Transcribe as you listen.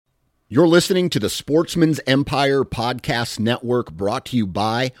You're listening to the Sportsman's Empire Podcast Network, brought to you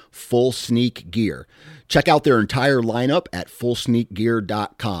by Full Sneak Gear. Check out their entire lineup at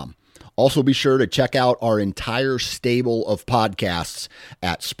fullsneakgear.com. Also be sure to check out our entire stable of podcasts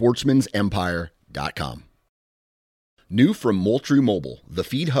at sportsmansempire.com. New from Moultrie Mobile, the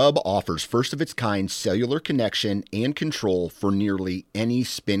Feed Hub offers first-of-its-kind cellular connection and control for nearly any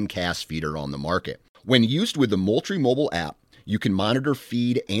spin cast feeder on the market. When used with the Moultrie Mobile app, you can monitor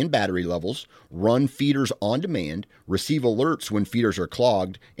feed and battery levels, run feeders on demand, receive alerts when feeders are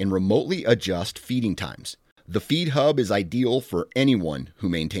clogged, and remotely adjust feeding times. The Feed Hub is ideal for anyone who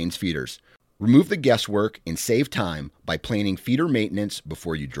maintains feeders. Remove the guesswork and save time by planning feeder maintenance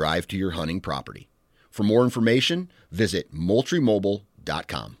before you drive to your hunting property. For more information, visit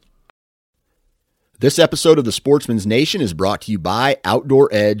MoultrieMobile.com. This episode of the Sportsman's Nation is brought to you by Outdoor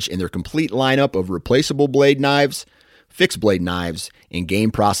Edge and their complete lineup of replaceable blade knives, fixed blade knives, and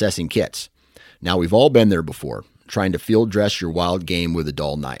game processing kits. Now, we've all been there before, trying to field dress your wild game with a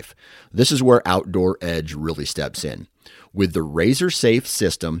dull knife. This is where Outdoor Edge really steps in. With the Razor Safe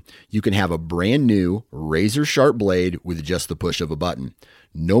system, you can have a brand new razor sharp blade with just the push of a button.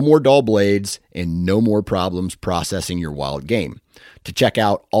 No more dull blades and no more problems processing your wild game. To check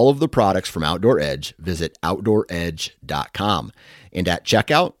out all of the products from Outdoor Edge, visit OutdoorEdge.com. And at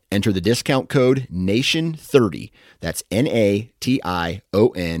checkout, enter the discount code NATION30. That's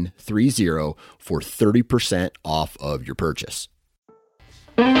NATION30 for 30% off of your purchase.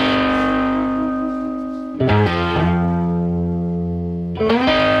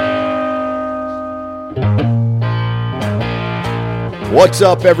 What's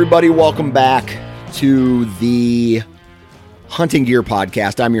up, everybody? Welcome back to the Hunting Gear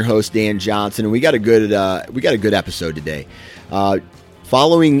Podcast. I'm your host, Dan Johnson, and we got a good episode today.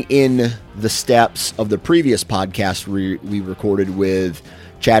 Following in the steps of the previous podcast we recorded with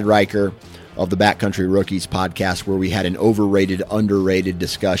Chad Riker of the Backcountry Rookies podcast, where we had an overrated, underrated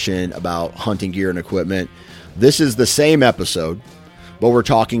discussion about hunting gear and equipment. This is the same episode, but we're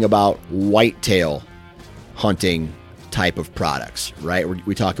talking about whitetail hunting type of products, right?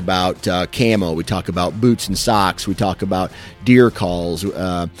 We talk about camo, we talk about boots and socks, we talk about deer calls.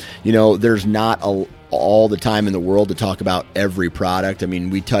 There's not all the time in the world to talk about every product. I mean,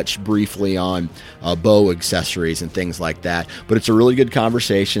 we touched briefly on bow accessories and things like that, but it's a really good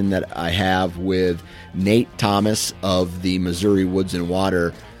conversation that I have with Nate Thomas of the Missouri Woods and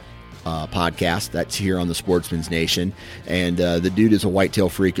Water podcast that's here on the Sportsman's Nation, and the dude is a whitetail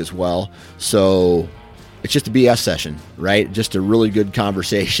freak as well. So it's just a BS session, right? Just a really good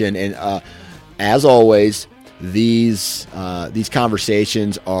conversation. And as always, these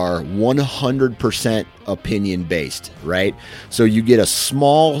conversations are 100% opinion based, right? So you get a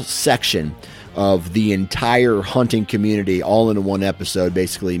small section of the entire hunting community all in one episode,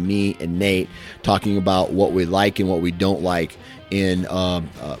 basically me and Nate talking about what we like and what we don't like in a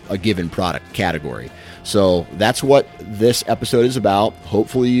given product category. So that's what this episode is about.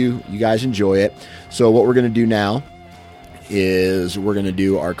 Hopefully you guys enjoy it. So what we're going to do now is we're going to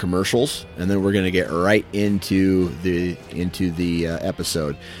do our commercials, and then we're going to get right into the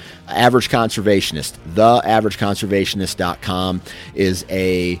episode. Average Conservationist. TheAverageConservationist.com is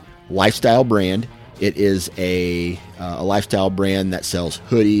a lifestyle brand. It is a lifestyle brand that sells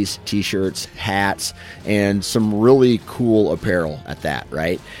hoodies, t-shirts, hats, and some really cool apparel at that,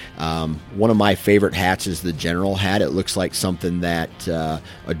 right? One of my favorite hats is the General hat. It looks like something that a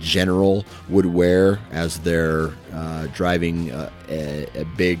general would wear as they're driving a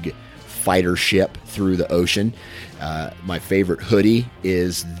big fighter ship through the ocean. My favorite hoodie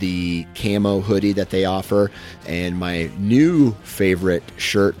is the camo hoodie that they offer, and my new favorite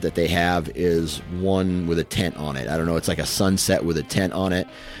shirt that they have is one with a tent on it. I don't know, it's like a sunset with a tent on it.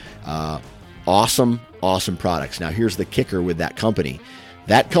 Awesome products. Now here's the kicker with that company.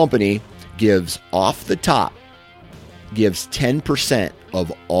 That company gives off the top, gives 10%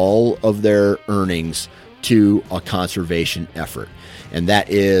 of all of their earnings to a conservation effort, and that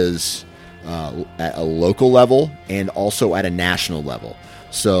is at a local level and also at a national level.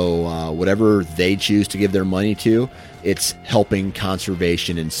 So whatever they choose to give their money to, it's helping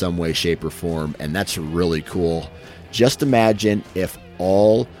conservation in some way, shape, or form, and that's really cool. Just imagine if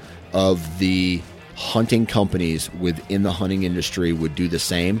all of the hunting companies within the hunting industry would do the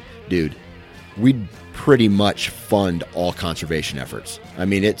same. Dude, we'd pretty much fund all conservation efforts. I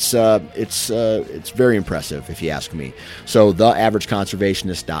mean, it's very impressive if you ask me. So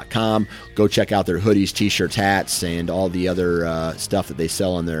theaverageconservationist.com, go check out their hoodies, t-shirts, hats, and all the other stuff that they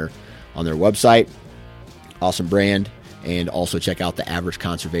sell on their website. Awesome brand. and also check out the Average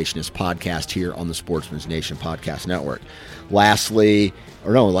Conservationist podcast here on the Sportsman's Nation Podcast Network. Lastly,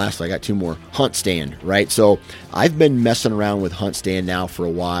 I got two more. Hunt Stand, right? So I've been messing around with Hunt Stand now for a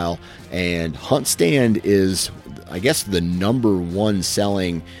while, and Hunt Stand is, I guess, the number one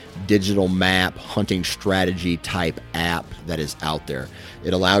selling digital map hunting strategy type app that is out there.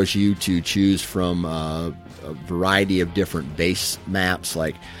 It allows you to choose from a variety of different base maps,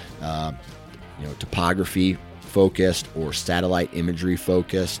 like topography focused or satellite imagery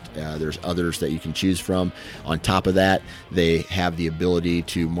focused. There's others that you can choose from. On top of that, they have the ability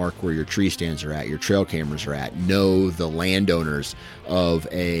to mark where your tree stands are at, your trail cameras are at, know the landowners of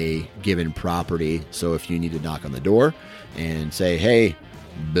a given property. So if you need to knock on the door and say, hey,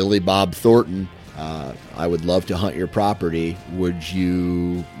 Billy Bob Thornton, I would love to hunt your property. Would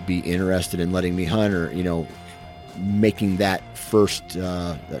you be interested in letting me hunt? Or, making that first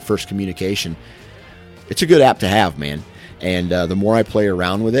communication. It's a good app to have, man. And the more I play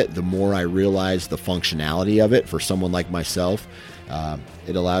around with it, the more I realize the functionality of it for someone like myself.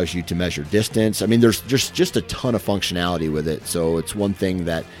 It allows you to measure distance. I mean, there's just a ton of functionality with it. So it's one thing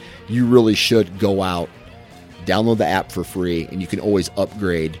that you really should go out, download the app for free, and you can always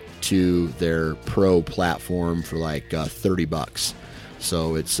upgrade to their pro platform for like $30.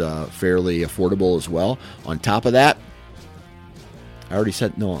 So it's fairly affordable as well. On top of that, I already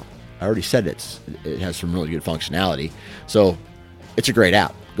said it has some really good functionality. So it's a great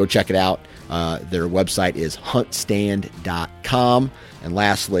app. Go check it out. Their website is huntstand.com. And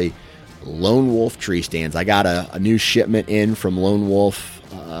lastly, Lone Wolf Tree Stands. I got a new shipment in from Lone Wolf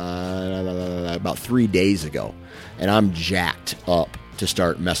about 3 days ago, and I'm jacked up to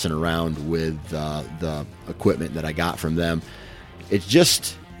start messing around with the equipment that I got from them.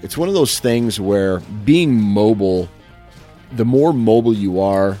 It's one of those things where being mobile, the more mobile you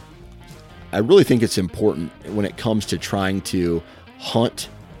are, I really think it's important when it comes to trying to hunt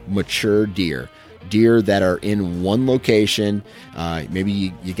mature deer that are in one location. Maybe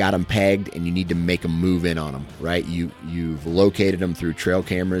you got them pegged and you need to make a move in on them, right? You've located them through trail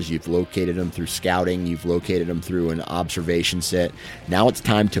cameras, you've located them through scouting, you've located them through an observation set. Now it's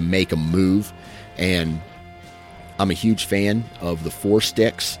time to make a move, and I'm a huge fan of the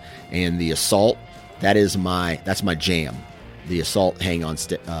 4-sticks and the Assault. That's my jam. The Assault hang-on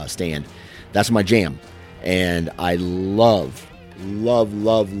stand. That's my jam. And I love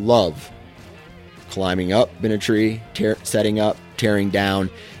climbing up in a tree, setting up, tearing down,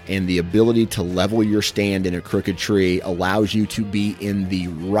 and the ability to level your stand in a crooked tree allows you to be in the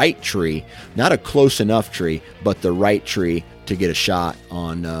right tree, not a close enough tree, but the right tree to get a shot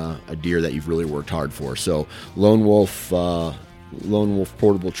on a deer that you've really worked hard for. So Lone Wolf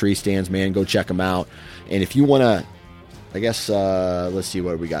portable tree stands, man, go check them out. And if you want to, I guess, let's see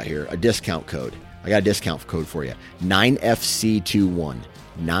what we got here. A discount code. I got a discount code for you. 9FC21.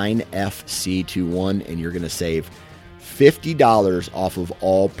 9FC21, and you're going to save $50 off of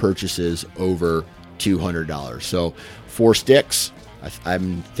all purchases over $200. So 4 sticks,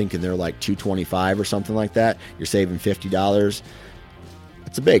 I'm thinking they're like $225 or something like that. You're saving $50.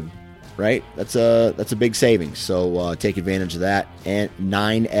 That's a big, right? That's a big savings. So take advantage of that. And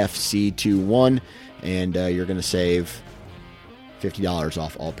 9FC21, and you're going to save $50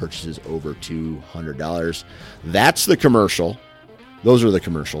 off all purchases over $200. That's the commercial. Those are the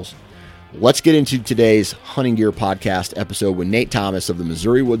commercials. Let's get into today's Hunting Gear Podcast episode with Nate Thomas of the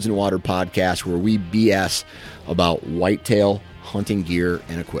Missouri Woods and Water Podcast, where we BS about whitetail hunting gear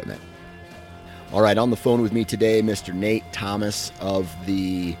and equipment. All right, on the phone with me today, Mr. Nate Thomas of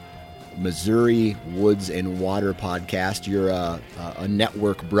the Missouri Woods and Water Podcast. You're a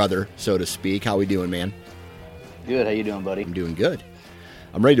network brother, so to speak. How we doing, man? Good. How you doing, buddy? I'm doing good.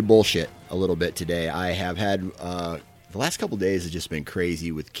 I'm ready to bullshit a little bit today. I have had the last couple of days has just been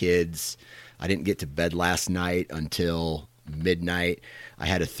crazy with kids. I didn't get to bed last night until midnight. I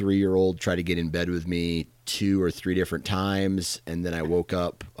had a 3-year-old try to get in bed with me 2 or 3 different times, and then I woke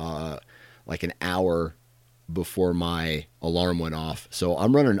up like an hour before my alarm went off. So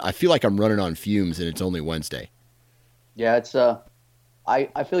I feel like I'm running on fumes, and it's only Wednesday. Yeah, it's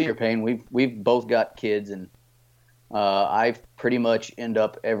I feel your pain. We've both got kids, and I pretty much end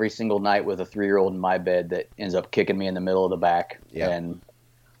up every single night with a 3-year-old in my bed that ends up kicking me in the middle of the back. Yeah. And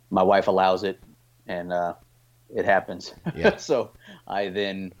my wife allows it, and it happens. Yeah. So I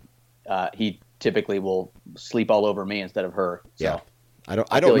then he typically will sleep all over me instead of her. So yeah. I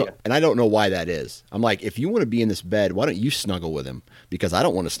don't know, and I don't know why that is. I'm like, if you want to be in this bed, why don't you snuggle with him? Because I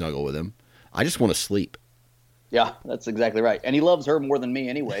don't want to snuggle with him. I just want to sleep. Yeah, that's exactly right. And he loves her more than me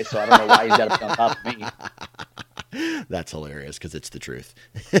anyway, so I don't know why he's got to be on top of me. That's hilarious because it's the truth.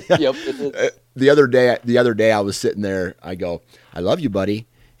 Yep. It is. the other day I was sitting there. I go, "I love you, buddy."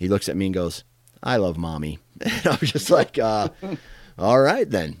 He looks at me and goes, "I love mommy." And I was just like, "All right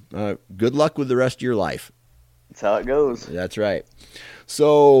then. Good luck with the rest of your life." That's how it goes. That's right.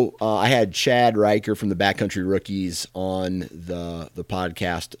 So I had Chad Riker from the Backcountry Rookies on the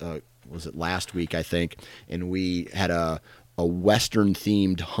podcast. Was it last week, I think? And we had a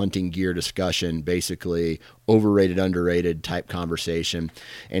Western-themed hunting gear discussion, basically overrated, underrated type conversation.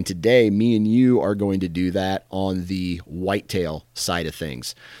 And today, me and you are going to do that on the whitetail side of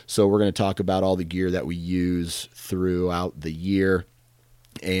things. So we're going to talk about all the gear that we use throughout the year.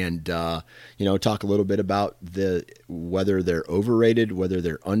 And, talk a little bit about whether they're overrated, whether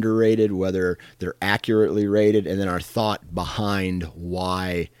they're underrated, whether they're accurately rated, and then our thought behind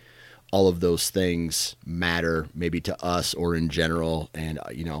why all of those things matter, maybe to us or in general. And,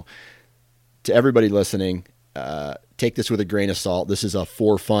 to everybody listening, take this with a grain of salt. This is a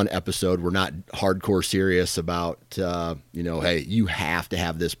for fun episode. We're not hardcore serious about, hey, you have to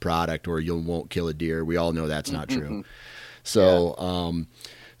have this product or you won't kill a deer. We all know that's not true. So, yeah.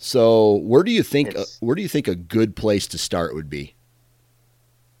 So where do you think a good place to start would be?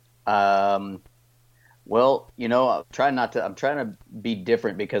 Well, I'm trying to be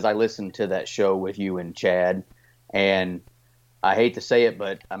different because I listened to that show with you and Chad, and I hate to say it,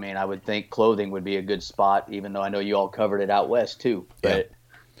 but I mean, I would think clothing would be a good spot, even though I know you all covered it out west too. But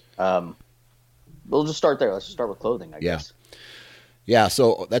we'll just start there. Let's just start with clothing, I guess. Yeah.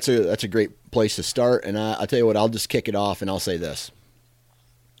 So that's a great place to start. And I'll tell you what, I'll just kick it off and I'll say this.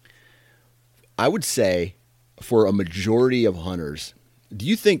 I would say for a majority of hunters, do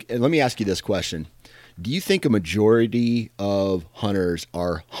you think, and let me ask you this question. Do you think a majority of hunters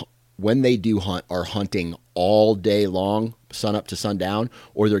when they do hunt, are hunting all day long, sun up to sundown,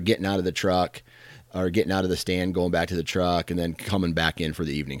 or they're getting out of the truck or getting out of the stand, going back to the truck and then coming back in for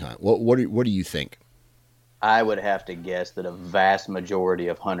the evening hunt? What do you think? I would have to guess that a vast majority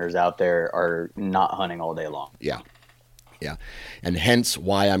of hunters out there are not hunting all day long. Yeah. And hence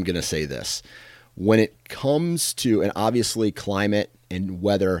why I'm going to say this. When it comes to, and obviously climate and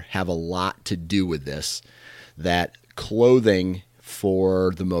weather have a lot to do with this, that clothing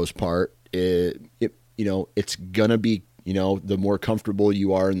for the most part, it's going to be, the more comfortable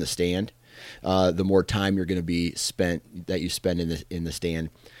you are in the stand, the more time you're going to be spend in the stand.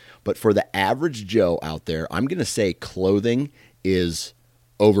 But for the average Joe out there, I'm going to say clothing is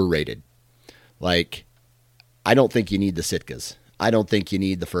overrated. Like, I don't think you need the Sitkas. I don't think you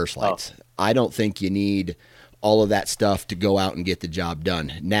need the First Lights. Oh. I don't think you need all of that stuff to go out and get the job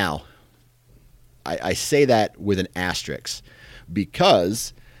done. Now, I say that with an asterisk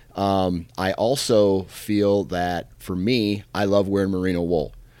because I also feel that for me, I love wearing merino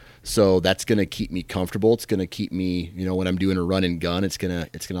wool. So that's going to keep me comfortable. It's going to keep me, when I'm doing a run and gun, it's going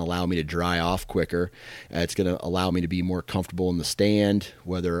to allow me to dry off quicker. It's going to allow me to be more comfortable in the stand,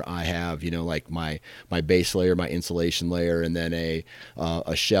 whether I have, like my base layer, my insulation layer, and then a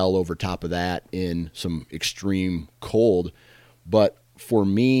shell over top of that in some extreme cold. But for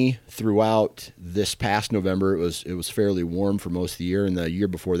me, throughout this past November, it was fairly warm for most of the year, and the year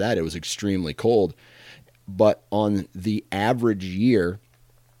before that, it was extremely cold. But on the average year,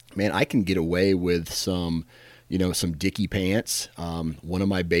 man, I can get away with some Dickie pants, one of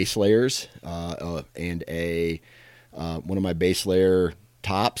my base layers, and one of my base layer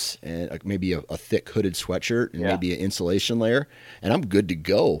tops, and maybe a thick hooded sweatshirt, and maybe an insulation layer, and I'm good to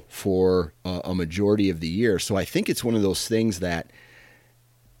go for a majority of the year. So I think it's one of those things that,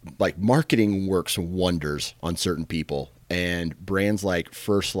 like, marketing works wonders on certain people. And brands like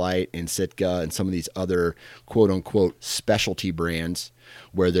First Light and Sitka and some of these other quote-unquote specialty brands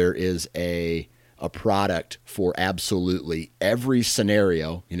where there is a product for absolutely every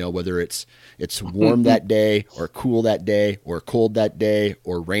scenario, whether it's warm that day or cool that day or cold that day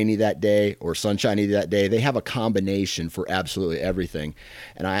or rainy that day or sunshiny that day. They have a combination for absolutely everything.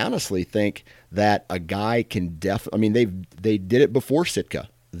 And I honestly think that a guy can they did it before Sitka.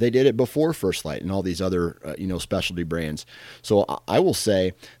 They did it before First Light and all these other, specialty brands. So I will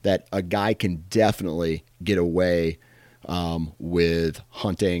say that a guy can definitely get away with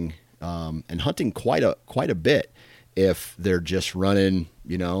hunting and hunting quite a bit if they're just running,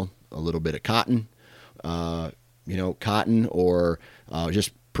 a little bit of cotton, or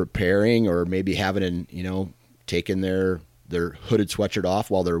just preparing, or maybe having taking their hooded sweatshirt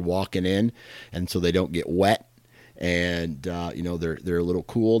off while they're walking in, and so they don't get wet. And, they're a little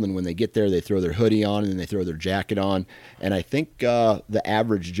cool. And then when they get there, they throw their hoodie on and then they throw their jacket on. And I think the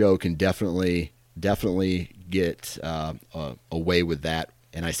average Joe can definitely get away with that.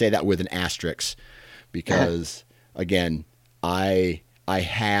 And I say that with an asterisk because, again, I I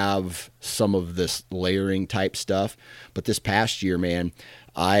have some of this layering type stuff, but this past year, man,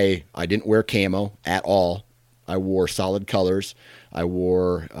 I didn't wear camo at all. I wore solid colors. I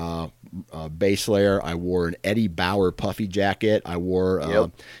wore base layer. I wore an Eddie Bauer puffy jacket. I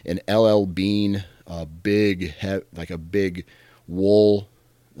wore an LL Bean big wool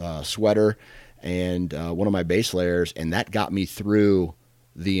sweater, and one of my base layers, and that got me through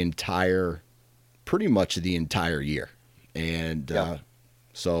pretty much the entire year. And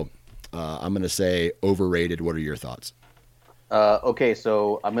so I'm going to say overrated. What are your thoughts? Okay,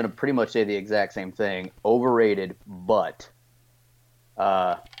 so I'm going to pretty much say the exact same thing. Overrated, but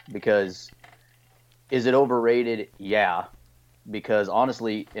because is it overrated? Yeah, because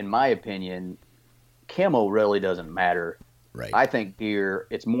honestly, in my opinion, camo really doesn't matter. Right. I think gear,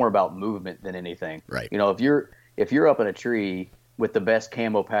 it's more about movement than anything. Right. You know, if you're up in a tree with the best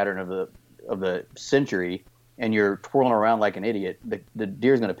camo pattern of the century and you're twirling around like an idiot, the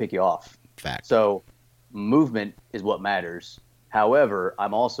deer's going to pick you off. Fact. So movement is what matters. However,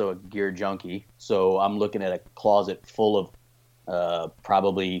 I'm also a gear junkie, so I'm looking at a closet full of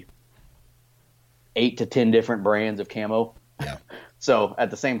probably 8 to 10 different brands of camo. Yeah. So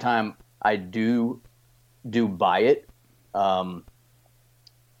at the same time, I do buy it.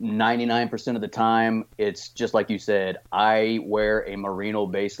 99% of the time, it's just like you said. I wear a merino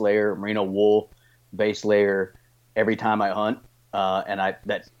wool base layer every time I hunt, and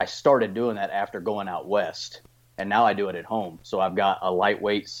I started doing that after going out west, and now I do it at home. So I've got a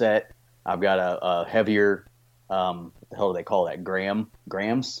lightweight set. I've got a heavier, what the hell do they call that?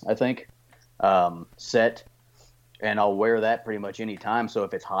 Grams, I think, set. And I'll wear that pretty much any time. So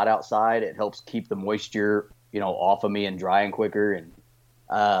if it's hot outside, it helps keep the moisture, off of me and drying quicker. And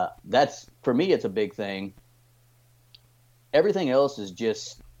that's, for me, it's a big thing. Everything else is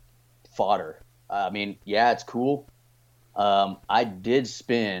just fodder. I mean, yeah, it's cool. I did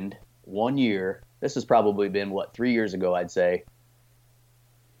spend 1 year, this has probably been, 3 years ago, I'd say.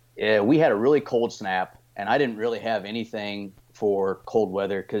 We had a really cold snap, and I didn't really have anything for cold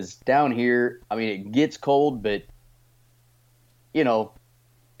weather because down here, I mean, it gets cold, but, it'll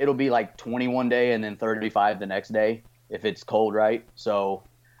be like 20 one day and then 35 the next day if it's cold, right? So,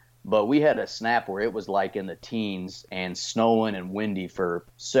 but we had a snap where it was like in the teens and snowing and windy for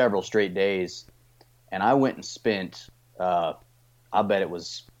several straight days. And I went and spent, I bet it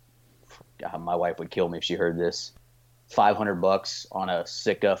was, God, my wife would kill me if she heard this, $500 on a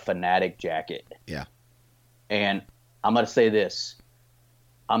Sitka Fanatic jacket. Yeah. And I'm going to say this.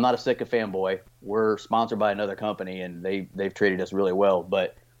 I'm not a Sitka fanboy. We're sponsored by another company, and they've treated us really well.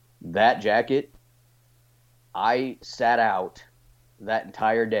 But that jacket, I sat out that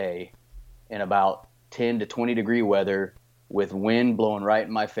entire day in about 10 to 20 degree weather with wind blowing right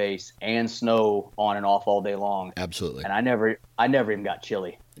in my face and snow on and off all day long. Absolutely. And I never even got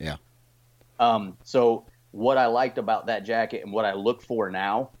chilly. Yeah. So what I liked about that jacket and what I look for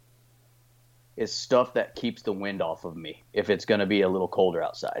now is stuff that keeps the wind off of me if it's going to be a little colder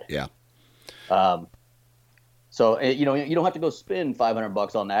outside. Yeah. So, you don't have to go spend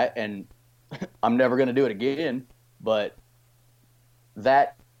 $500 on that, and I'm never going to do it again. But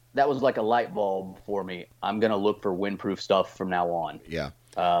that was like a light bulb for me. I'm going to look for windproof stuff from now on. Yeah.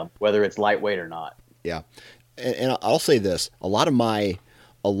 Whether it's lightweight or not. Yeah. And I'll say this, a lot of my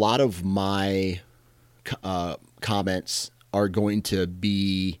comments are going to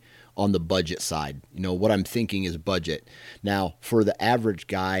be on the budget side. What I'm thinking is budget. Now, for the average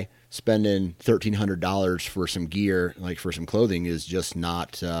guy, spending $1,300 for some gear, like for some clothing, is just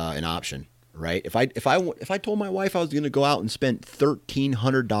not an option, right? If I told my wife I was going to go out and spend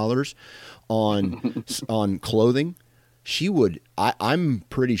 $1,300 on clothing, she would. I'm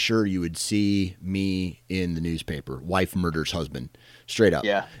pretty sure you would see me in the newspaper. Wife murders husband, straight up.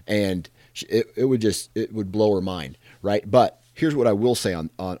 Yeah. And it would blow her mind, right? But here's what I will say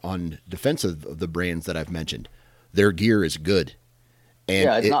on defense of the brands that I've mentioned. Their gear is good. And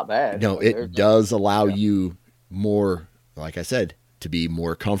yeah, it's not bad. No, it does allow you more, like I said, to be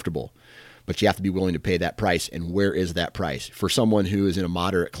more comfortable. But you have to be willing to pay that price. And where is that price? For someone who is in a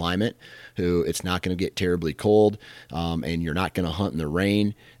moderate climate, who it's not going to get terribly cold, and you're not going to hunt in the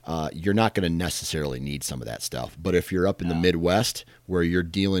rain, you're not going to necessarily need some of that stuff. But if you're up in the Midwest, where you're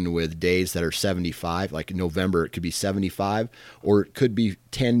dealing with days that are 75, like in November, it could be 75, or it could be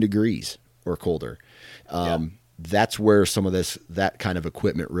 10 degrees or colder. That's where some of that kind of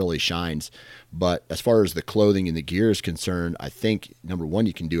equipment really shines. But as far as the clothing and the gear is concerned, I think, number one,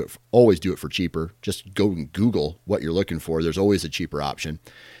 you can always do it for cheaper. Just go and Google what you're looking for. There's always a cheaper option.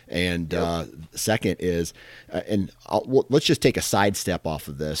 And second is, let's just take a sidestep off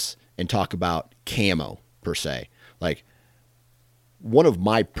of this and talk about camo per se. Like, one of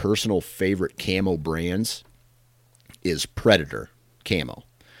my personal favorite camo brands is Predator camo.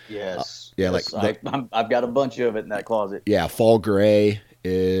 Yes. Yeah, yes. like I've got a bunch of it in that closet. Yeah, fall gray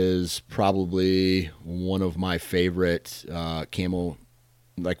is probably one of my favorite camo.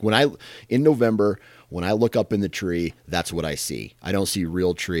 Like in November, when I look up in the tree, that's what I see. I don't see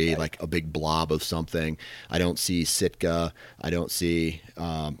real tree, like a big blob of something. I don't see Sitka. I don't see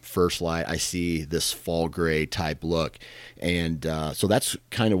First Light. I see this fall gray type look. And so that's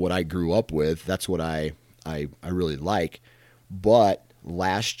kind of what I grew up with. That's what I really like. But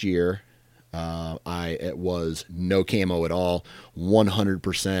last year, it was no camo at all,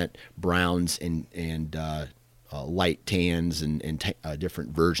 100% browns and light tans and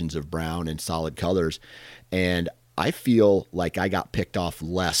different versions of brown and solid colors. And I feel like I got picked off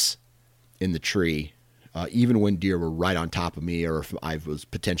less in the tree, even when deer were right on top of me, or if I was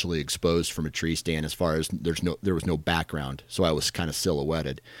potentially exposed from a tree stand, as far as there was no background. So I was kind of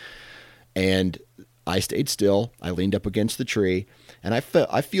silhouetted. And I stayed still. I leaned up against the tree, and I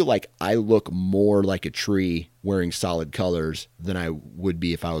feel like I look more like a tree wearing solid colors than I would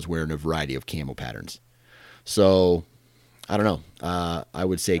be if I was wearing a variety of camo patterns. So I don't know. I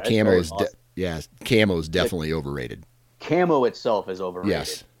would say camo is camo is definitely overrated. Camo itself is overrated.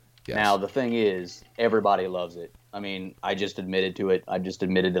 Yes. Now the thing is, everybody loves it. I mean, I just admitted to it. I just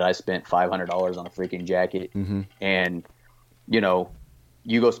admitted that I spent $500 on a freaking jacket, and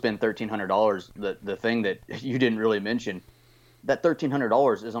you go spend $1,300. The thing that you didn't really mention, that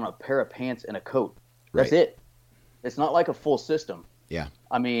 $1,300 is on a pair of pants and a coat. That's it. It's not like a full system. Yeah.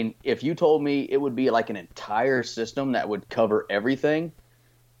 I mean, if you told me it would be like an entire system that would cover everything,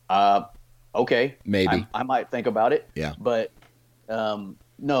 okay, maybe I might think about it. Yeah. But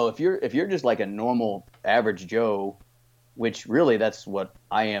no, if you're just like a normal average Joe, which really that's what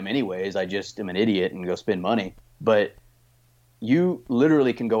I am anyways. I just am an idiot and go spend money. But you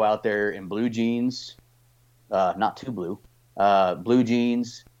literally can go out there in blue jeans, not too blue, blue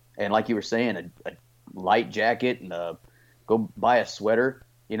jeans, and like you were saying, a light jacket, and go buy a sweater.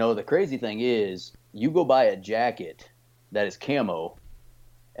 The crazy thing is, you go buy a jacket that is camo,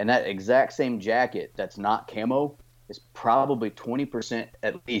 and that exact same jacket that's not camo is probably 20%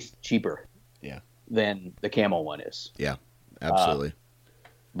 at least cheaper than the camo one is. Yeah, absolutely.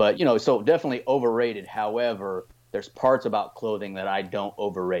 But, so definitely overrated. However, there's parts about clothing that I don't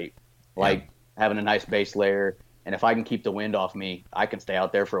overrate, like having a nice base layer. And if I can keep the wind off me, I can stay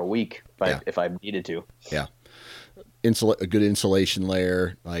out there for a week if I needed to. Yeah. A good insulation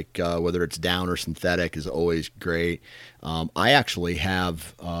layer, like whether it's down or synthetic, is always great. I actually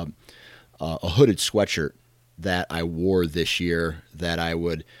have a hooded sweatshirt that I wore this year that I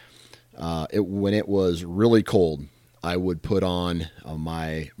would, when it was really cold, I would put on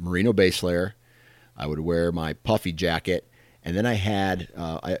my merino base layer. I would wear my puffy jacket, and then I had,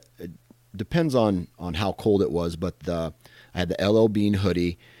 it depends on how cold it was, but I had the LL Bean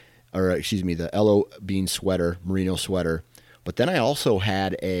hoodie, the LL Bean sweater, merino sweater. But then I also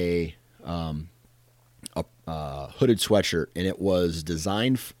had a hooded sweatshirt, and it was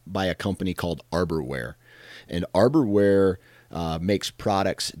designed by a company called Arborwear. And Arborwear makes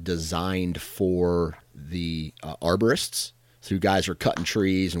products designed for the arborists. So you guys are cutting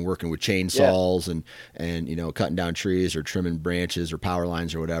trees and working with chainsaws and cutting down trees or trimming branches or power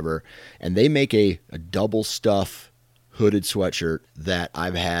lines or whatever. And they make a double stuff hooded sweatshirt that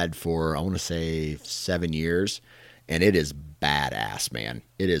I've had for, I want to say, 7 years. And it is badass, man.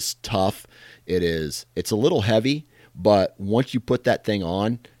 It is tough. It's a little heavy, but once you put that thing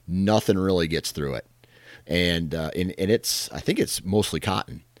on, nothing really gets through it. And I think it's mostly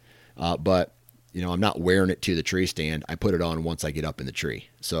cotton. But I'm not wearing it to the tree stand. I put it on once I get up in the tree.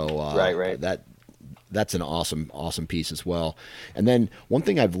 So right. That's an awesome piece as well. And then one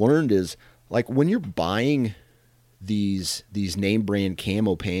thing I've learned is, like, when you're buying these name brand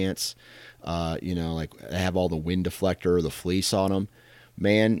camo pants, like they have all the wind deflector or the fleece on them,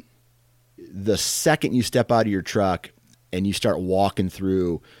 man, the second you step out of your truck and you start walking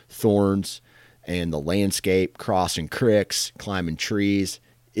through thorns and the landscape, crossing creeks, climbing trees,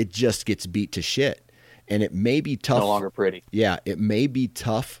 it just gets beat to shit. And it may be tough. No longer pretty. Yeah, it may be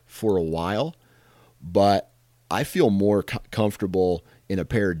tough for a while, but I feel more comfortable in a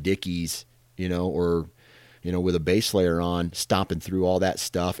pair of Dickies, or with a base layer on, stomping through all that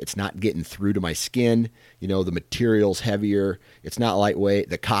stuff. It's not getting through to my skin. The material's heavier. It's not lightweight.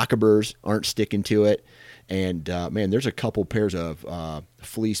 The cockaburs aren't sticking to it. And, man, there's a couple pairs of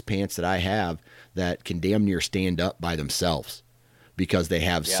fleece pants that I have that can damn near stand up by themselves because they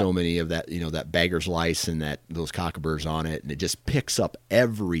have so many of that, that bagger's lice and those cockaburs on it. And it just picks up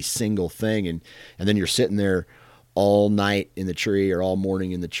every single thing. And then you're sitting there all night in the tree or all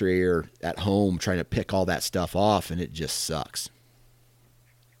morning in the tree or at home trying to pick all that stuff off, and it just sucks.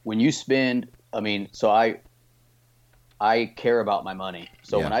 When you spend, so I care about my money.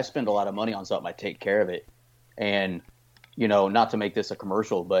 So when I spend a lot of money on something, I take care of it. And, not to make this a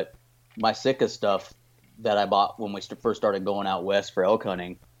commercial, but my Sitka stuff that I bought when we first started going out west for elk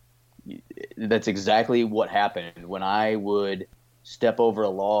hunting, that's exactly what happened. When I would step over a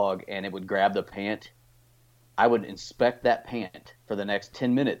log and it would grab the pant, I would inspect that pant for the next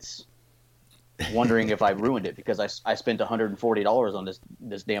 10 minutes, wondering if I ruined it because I spent $140 on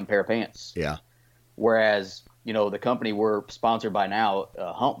this damn pair of pants. Yeah. Whereas, the company we're sponsored by now,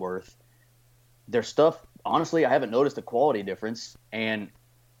 Huntworth, their stuff, honestly, I haven't noticed a quality difference. And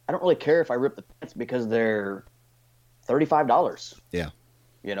I don't really care if I rip the pants because they're $35. Yeah.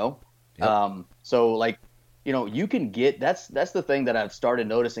 Yep. So you can get, that's the thing that I've started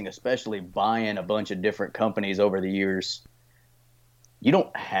noticing, especially buying a bunch of different companies over the years. You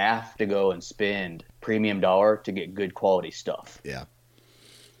don't have to go and spend premium dollar to get good quality stuff. Yeah.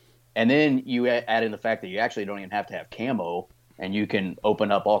 And then you add in the fact that you actually don't even have to have camo, and you can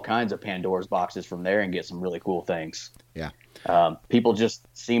open up all kinds of Pandora's boxes from there and get some really cool things. Yeah. People just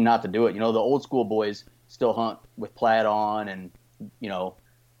seem not to do it. The old school boys still hunt with plaid on and,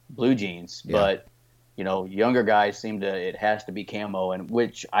 blue jeans, but younger guys it has to be camo, and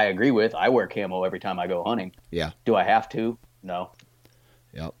which I agree with. I wear camo every time I go hunting. Yeah. Do I have to? No.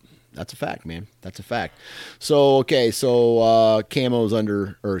 Yep. That's a fact, man. That's a fact. So, camo's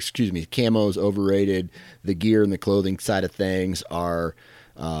overrated. The gear and the clothing side of things are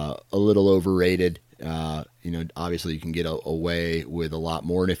a little overrated. Obviously you can get away with a lot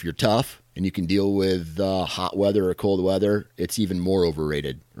more. And if you're tough and you can deal with hot weather or cold weather, it's even more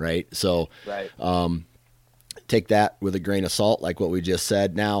overrated, right? So, right. Take that with a grain of salt, like what we just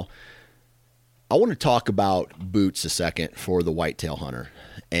said. Now, I want to talk about boots a second for the whitetail hunter.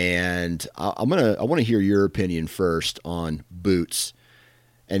 And I want to hear your opinion first on boots,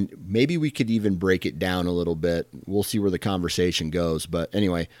 and maybe we could even break it down a little bit. We'll see where the conversation goes. But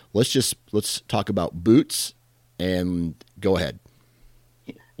anyway, let's talk about boots, and go ahead.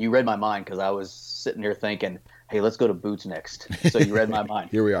 You read my mind because I was sitting here thinking, hey, let's go to boots next. So you read my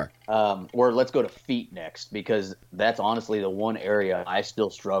mind. Here we are. Or let's go to feet next, because that's honestly the one area I still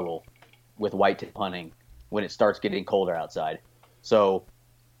struggle with whitetail hunting when it starts getting colder outside. So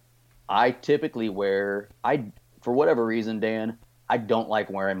I typically for whatever reason, Dan, I don't like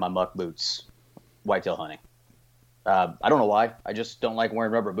wearing my muck boots whitetail hunting. I don't know why. I just don't like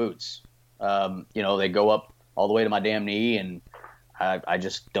wearing rubber boots. They go up all the way to my damn knee, and I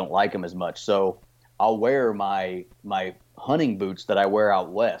just don't like them as much. So I'll wear my hunting boots that I wear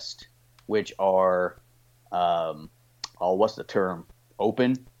out west, which are, what's the term?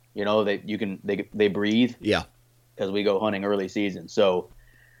 Open. They breathe. Yeah. Because we go hunting early season. So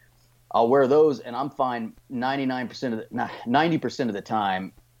I'll wear those, and I'm fine 90% of the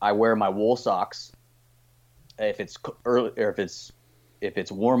time. I wear my wool socks. If it's early, or if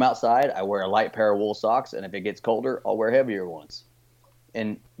it's warm outside, I wear a light pair of wool socks, and if it gets colder, I'll wear heavier ones.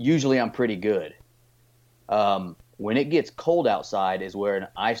 And usually I'm pretty good. When it gets cold outside is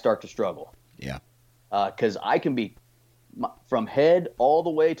where I start to struggle. Yeah. Because I can be from head all the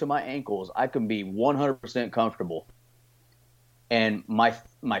way to my ankles. I can be 100% comfortable. And my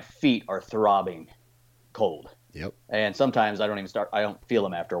feet are throbbing cold. Yep. And sometimes I don't feel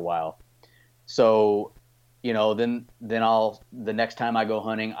them after a while. So, then the next time I go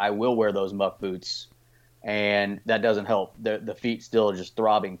hunting, I will wear those muck boots, and that doesn't help. The feet still are just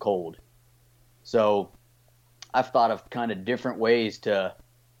throbbing cold. So I've thought of kind of different ways to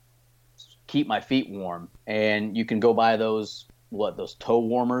keep my feet warm, and you can go buy those toe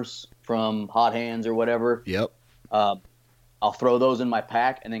warmers from Hot Hands or whatever. Yep. I'll throw those in my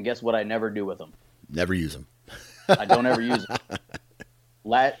pack, and then guess what I never do with them? Never use them. I don't ever use them.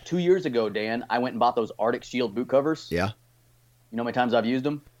 2 years ago, Dan, I went and bought those Arctic Shield boot covers. Yeah. You know how many times I've used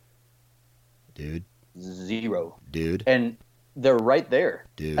them? Dude. 0. Dude. And they're right there.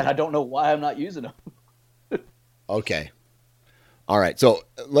 Dude. And I don't know why I'm not using them. Okay. All right. So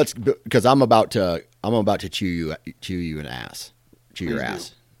because I'm about to chew you an ass. Chew your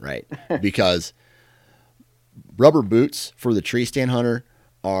ass. Right. Because rubber boots for the tree stand hunter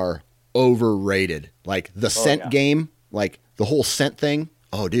are overrated. Like the scent game, like the whole scent thing.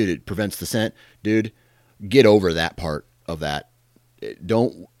 Oh, dude, it prevents the scent. Dude, get over that part of that.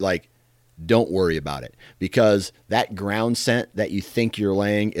 Don't worry about it, because that ground scent that you think you're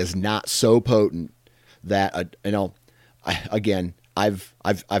laying is not so potent that I've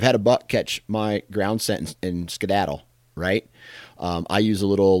had a buck catch my ground scent and skedaddle, right? I use a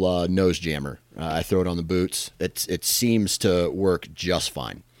little nose jammer. I throw it on the boots. It seems to work just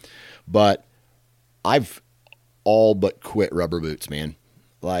fine. But I've all but quit rubber boots, man.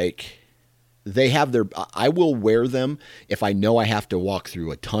 Like, they have their. I will wear them if I know I have to walk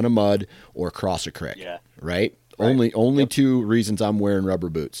through a ton of mud or cross a creek. Yeah. Right. Only Yep. two reasons I'm wearing rubber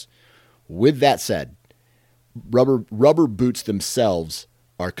boots. With that said, rubber boots themselves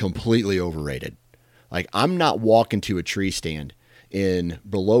are completely overrated. Like, I'm not walking to a tree stand in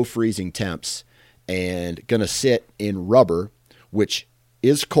below freezing temps and gonna sit in rubber, which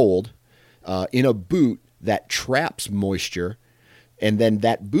is cold, in a boot that traps moisture, and then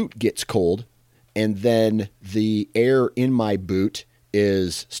that boot gets cold, and then the air in my boot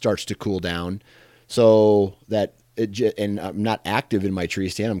starts to cool down, so that and I'm not active in my tree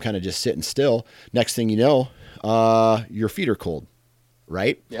stand. I'm kind of just sitting still. Next thing you know, your feet are cold,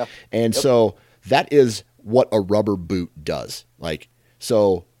 right? Yeah. And so that is what a rubber boot does. Like,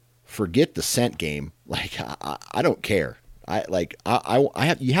 so forget the scent game. Like, I don't care.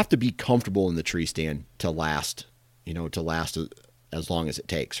 You have to be comfortable in the tree stand to last as long as it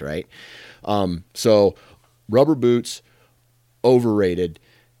takes, right? So rubber boots, overrated.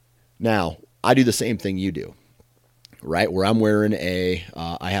 Now, I do the same thing you do, right? Where I'm wearing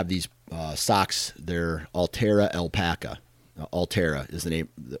I have these socks. They're Altera Alpaca. Altera is the name,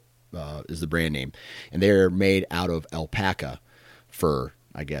 is the brand name, and they're made out of alpaca fur,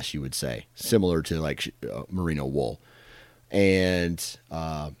 I guess you would say, similar to like merino wool. And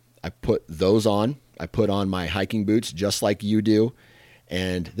I put those on. I put on my hiking boots just like you do.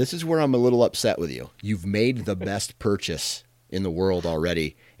 And this is where I'm a little upset with you. You've made the best purchase in the world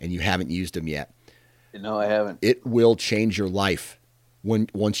already, and you haven't used them yet. No, I haven't. It will change your life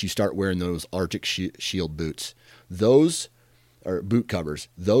once you start wearing those Arctic Shield boots. Those are boot covers.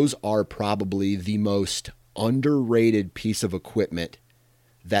 Those are probably the most underrated piece of equipment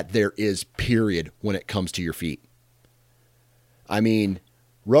that there is, period, when it comes to your feet. I mean,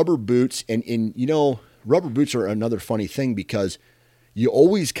 rubber boots, and rubber boots are another funny thing because you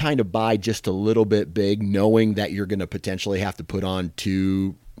always kind of buy just a little bit big, knowing that you're going to potentially have to put on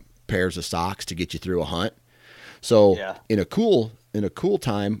 2 pairs of socks to get you through a hunt. So in a cool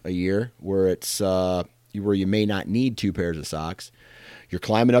time a year where it's where you may not need 2 pairs of socks, you're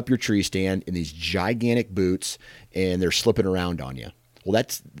climbing up your tree stand in these gigantic boots and they're slipping around on you. Well,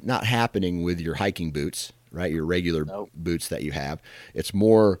 that's not happening with your hiking boots, right? Your regular boots that you have. It's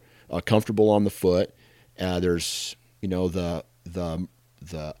more comfortable on the foot. There's the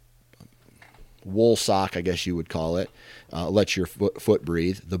wool sock, I guess you would call it, lets your foot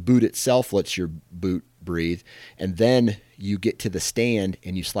breathe. The boot itself lets your boot breathe. And then you get to the stand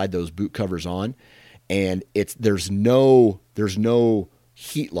and you slide those boot covers on, and there's no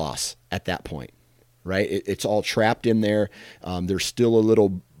heat loss at that point, right? It's all trapped in there. There's still a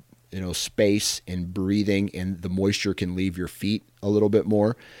little space and breathing, and the moisture can leave your feet a little bit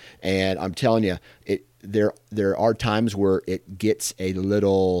more. And I'm telling you, there are times where it gets a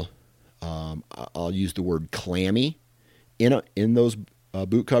little, I'll use the word clammy in those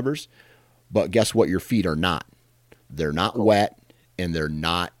boot covers. But guess what? Your feet are not. They're not wet, and they're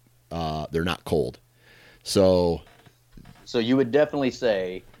not cold. So you would definitely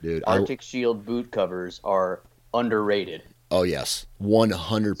say, dude, Arctic Shield boot covers are underrated. Oh yes,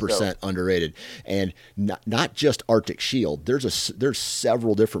 100% underrated, and not just Arctic Shield. There's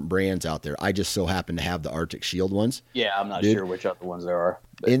several different brands out there. I just so happen to have the Arctic Shield ones. Yeah, I'm not sure which other ones there are.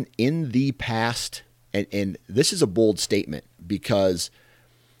 But in the past, and this is a bold statement because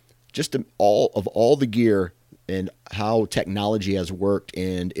just all the gear and how technology has worked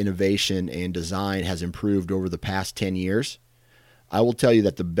and innovation and design has improved over the past 10 years. I will tell you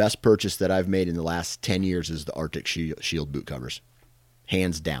that the best purchase that I've made in the last 10 years is the Arctic Shield boot covers.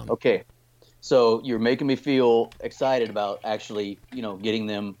 Hands down. Okay. So you're making me feel excited about actually, getting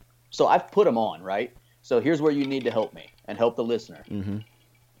them. So I've put them on, right? So here's where you need to help me and help the listener. Mm-hmm.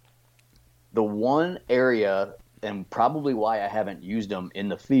 The one area, and probably why I haven't used them in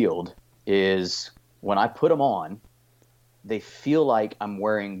the field, is when I put them on, they feel like I'm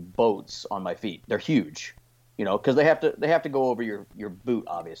wearing boats on my feet. They're huge. Because they have to go over your boot,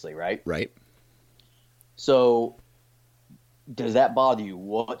 obviously, right? Right. So, does that bother you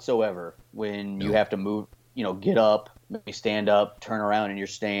whatsoever when you have to move? Get up, maybe stand up, turn around in your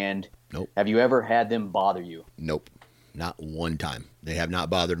stand. Nope. Have you ever had them bother you? Nope. Not one time. They have not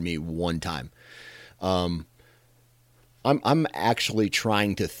bothered me one time. I'm actually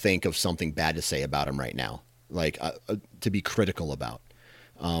trying to think of something bad to say about them right now, like to be critical about.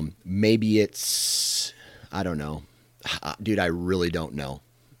 Maybe it's. I don't know. Dude, I really don't know.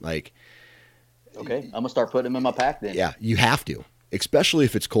 Like, okay, I'm going to start putting them in my pack then. Yeah, you have to. especially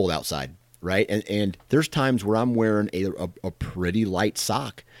if it's cold outside, right? And there's times where I'm wearing a pretty light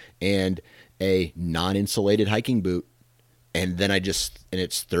sock and a non-insulated hiking boot, and then and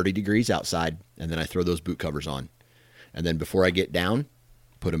it's 30 degrees outside, and then I throw those boot covers on. And then before I get down,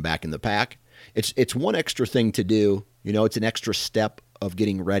 put them back in the pack. It's one extra thing to do. It's an extra step of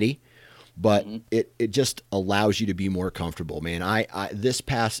getting ready, but it just allows you to be more comfortable, man.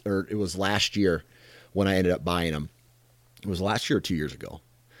 It was last year when I ended up buying them. It was last year or 2 years ago.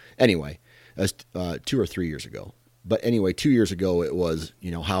 Anyway, it was 2 or 3 years ago. But anyway, 2 years ago it was,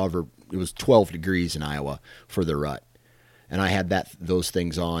 however, it was 12 degrees in Iowa for the rut. And I had those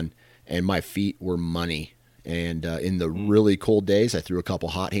things on, and my feet were money. And in the really cold days, I threw a couple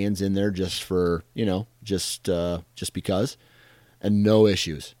hot hands in there just for, just because. And no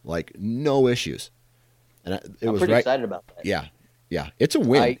issues. No issues. And I'm pretty excited about that. Yeah. Yeah. It's a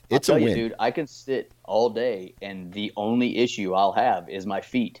win. It's a win. Dude, I can sit all day, and the only issue I'll have is my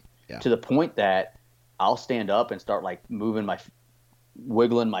feet. Yeah. To the point that I'll stand up and start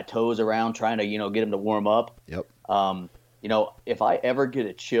wiggling my toes around, trying to, get them to warm up. Yep. If I ever get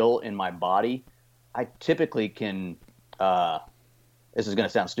a chill in my body, I typically can, this is going to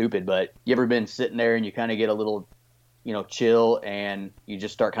sound stupid, but you ever been sitting there and you kind of get a little, chill, and you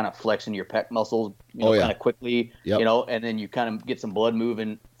just start kind of flexing your pec muscles, kind of quickly, yep. And then you kind of get some blood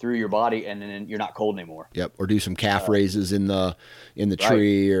moving through your body, and then you're not cold anymore. Yep. Or do some calf raises in the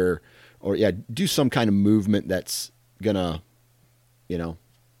tree, or do some kind of movement that's gonna, I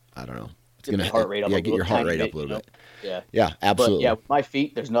don't know. It's get gonna your heart rate up. Get your heart rate up a little bit. Yeah. Yeah, absolutely. But with my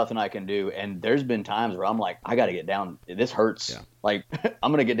feet, there's nothing I can do. And there's been times where I'm like, I got to get down. This hurts. Yeah.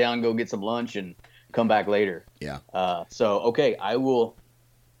 I'm going to get down and go get some lunch and come back later. Yeah. Okay, I will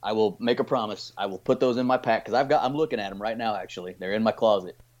make a promise. I will put those in my pack, because I'm looking at them right now, actually. They're in my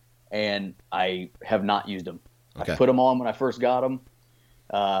closet, and I have not used them. Okay. I put them on when I first got them,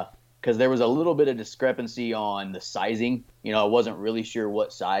 because there was a little bit of discrepancy on the sizing. I wasn't really sure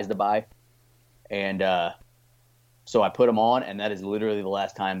what size to buy. And so I put them on, and that is literally the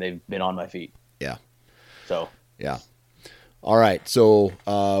last time they've been on my feet. Yeah. So. Yeah. All right. So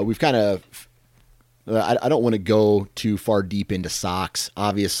we've kind of I don't want to go too far deep into socks.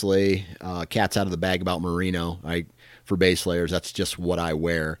 Obviously, cat's out of the bag about merino. For base layers, that's just what I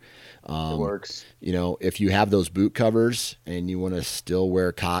wear. It works. If you have those boot covers and you want to still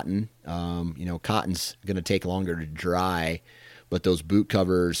wear cotton, cotton's going to take longer to dry, but those boot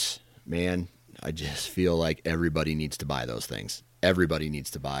covers, man, I just feel like everybody needs to buy those things. Everybody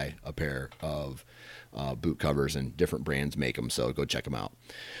needs to buy a pair of boot covers, and different brands make them, so go check them out.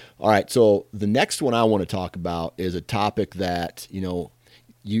 All right, so the next one I want to talk about is a topic that, you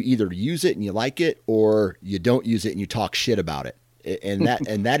either use it and you like it, or you don't use it and you talk shit about it. And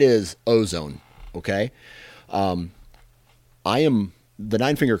that is ozone. Okay. The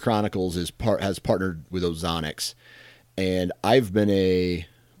Nine Finger Chronicles has partnered with Ozonics, and I've been a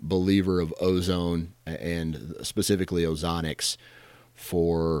believer of ozone, and specifically Ozonics,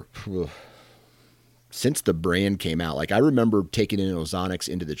 since the brand came out. I remember taking in Ozonics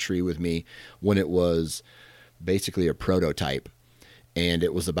into the tree with me when it was basically a prototype, and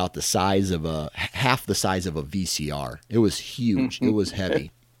it was about the size of half the size of a VCR. It was huge. It was heavy.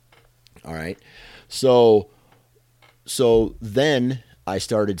 All right. So then I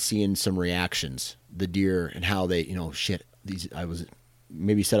started seeing some reactions, the deer, and how they, I was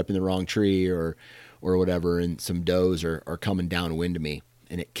maybe set up in the wrong tree or whatever, and some does are coming downwind of me,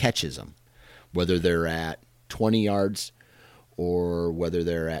 and it catches them, whether they're at 20 yards or whether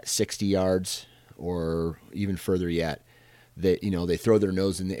they're at 60 yards or even further yet. They throw their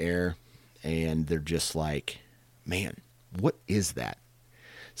nose in the air, and they're just like, man, what is that?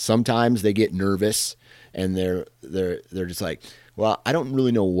 Sometimes they get nervous, and they're just like, well, I don't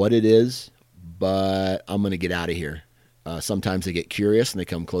really know what it is, but I'm going to get out of here. Sometimes they get curious and they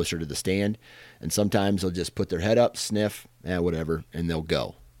come closer to the stand, and sometimes they'll just put their head up, sniff, whatever, and they'll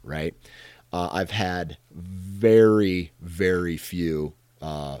go, right? I've had very, very few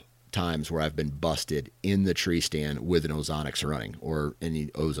times where I've been busted in the tree stand with an Ozonics running or any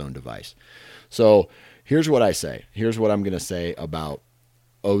ozone device. So here's what I say. Here's what I'm going to say about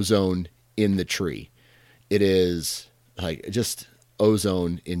ozone in the tree. It is just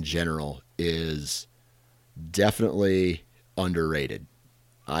ozone in general is definitely underrated.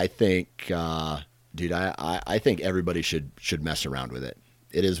 I think, dude, I think everybody should mess around with it.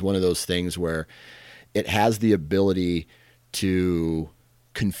 It is one of those things where it has the ability to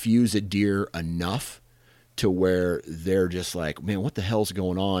confuse a deer enough to where they're just like, man, what the hell's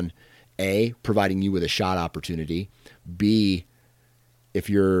going on? A, providing you with a shot opportunity. B, if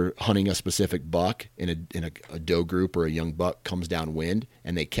you're hunting a specific buck in a doe group or a young buck comes downwind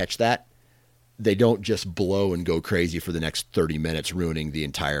and they catch that, they don't just blow and go crazy for the next 30 minutes, ruining the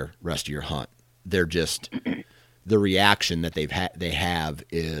entire rest of your hunt. They're just the reaction that they have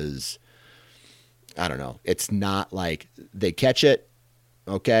is, I don't know. It's not like they catch it.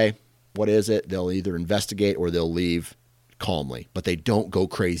 Okay. What is it? They'll either investigate or they'll leave calmly, but they don't go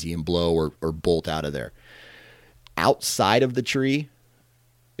crazy and blow or bolt out of there. Outside of the tree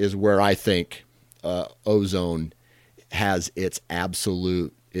is where I think ozone has its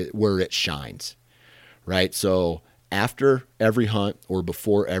absolute, where it shines, right? So after every hunt or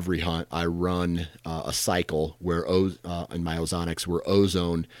before every hunt, I run a cycle where in my ozonics where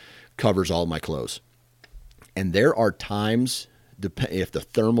ozone covers all my clothes. And there are times, if the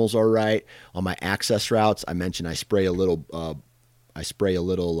thermals are right on my access routes, I mentioned I spray a little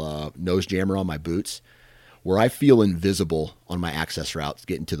nose jammer on my boots, where I feel invisible on my access routes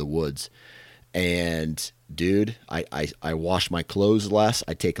getting to the woods. And dude, I wash my clothes less.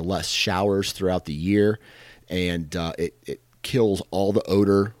 I take less showers throughout the year, and it kills all the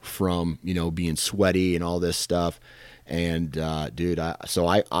odor from, being sweaty and all this stuff. And dude, I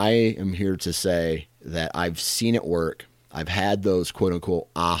am here to say that I've seen it work. I've had those quote unquote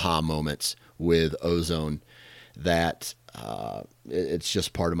aha moments with ozone that it's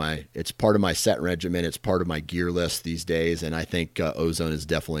just part of my set regimen. It's part of my gear list these days. And I think ozone is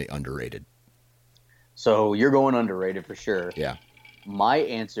definitely underrated. So you're going underrated for sure. Yeah. My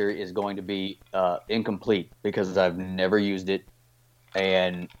answer is going to be incomplete because I've never used it,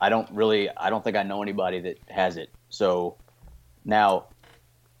 and I don't think I know anybody that has it. So now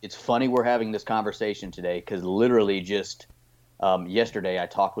it's funny we're having this conversation today because literally just yesterday I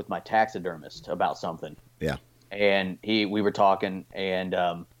talked with my taxidermist about something. Yeah. And we were talking, and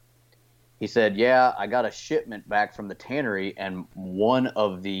he said, yeah, I got a shipment back from the tannery, and one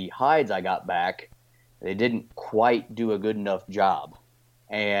of the hides I got back, they didn't quite do a good enough job,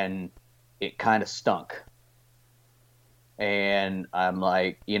 and it kind of stunk. And I'm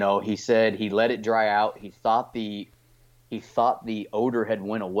like, he said he let it dry out. He thought the odor had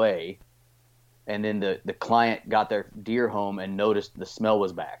went away, and then the client got their deer home and noticed the smell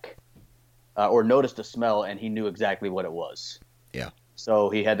was back, or noticed a smell, and he knew exactly what it was. Yeah. So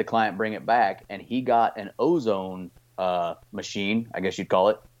he had the client bring it back, and he got an ozone machine, I guess you'd call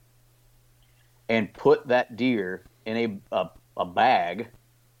it, and put that deer in a bag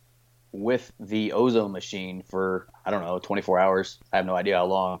with the ozone machine for, I don't know, 24 hours. I have no idea how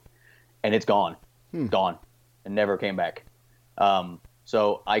long. And it's gone. Gone. And never came back.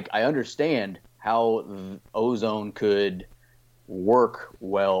 So I understand how ozone could work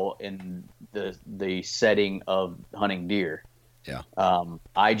well in the setting of hunting deer. Yeah.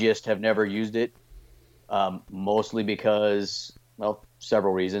 I just have never used it, mostly because, well,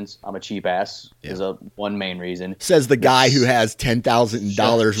 several reasons. I'm a cheap ass is one main reason. Says the guy who has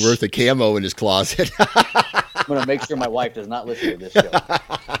 $10,000 worth of camo in his closet. I'm going to make sure my wife does not listen to this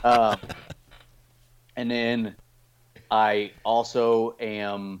show. And then I also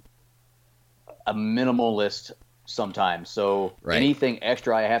am a minimalist sometimes. So anything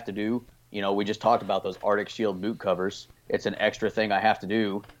extra I have to do, we just talked about those Arctic Shield boot covers. It's an extra thing I have to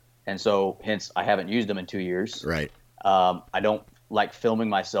do. And so hence I haven't used them in 2 years. Right. I don't like filming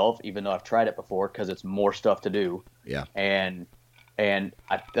myself, even though I've tried it before, because it's more stuff to do. Yeah. And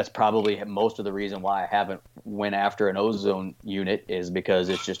that's probably most of the reason why I haven't went after an ozone unit, is because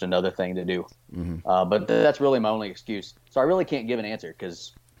it's just another thing to do. Mm-hmm. But that's really my only excuse. So I really can't give an answer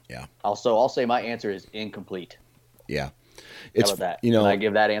because I'll say my answer is incomplete. Yeah. How about that? Can I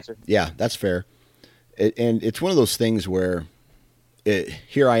give that answer? Yeah, that's fair. And it's one of those things where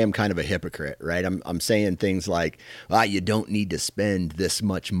here I am kind of a hypocrite, right? I'm saying things like, you don't need to spend this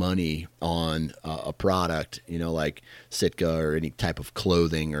much money on a product, like Sitka or any type of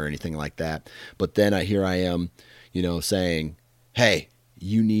clothing or anything like that. But then here I am, saying, hey,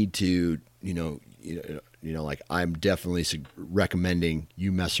 you need to, like I'm definitely recommending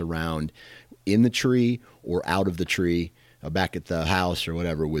you mess around in the tree or out of the tree, back at the house or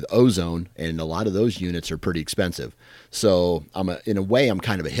whatever, with ozone, and a lot of those units are pretty expensive. So in a way, I'm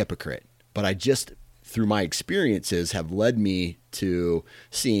kind of a hypocrite, but I just, through my experiences, have led me to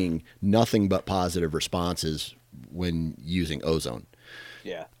seeing nothing but positive responses when using ozone.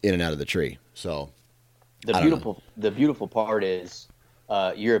 Yeah. In and out of the tree. So the beautiful part is,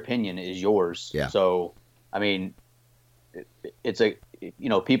 your opinion is yours. Yeah. So, I mean, it's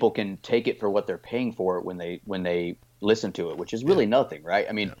people can take it for what they're paying for it when they listen to it, which is really nothing, right?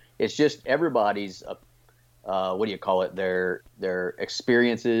 I mean, it's just everybody's, what do you call it? Their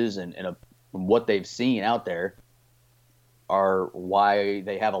experiences and what they've seen out there are why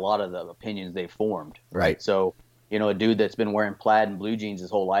they have a lot of the opinions they formed. Right. So, a dude that's been wearing plaid and blue jeans his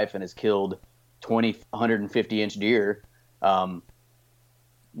whole life and has killed 150-inch deer.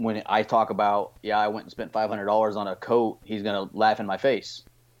 When I talk about, I went and spent $500 on a coat, he's going to laugh in my face.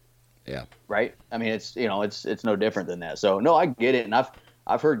 Yeah. Right. I mean, it's no different than that. So no, I get it. And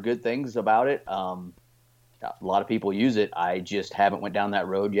I've heard good things about it. A lot of people use it. I just haven't went down that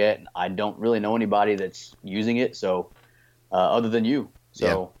road yet. And I don't really know anybody that's using it. So, other than you,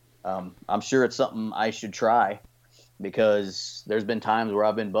 I'm sure it's something I should try, because there's been times where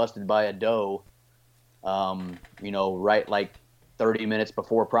I've been busted by a doe, right, like 30 minutes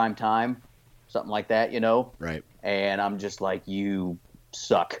before prime time, something like that, Right. And I'm just like, you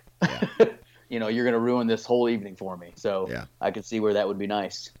suck. Yeah. You're going to ruin this whole evening for me. So I could see where that would be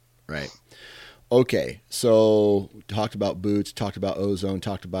nice. Right. Okay. So talked about boots, talked about ozone,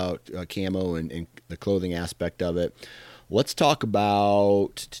 talked about camo and the clothing aspect of it. Let's talk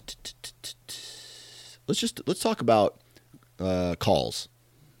about, let's talk about calls,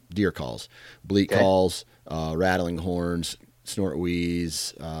 deer calls, bleat calls, rattling horns, snort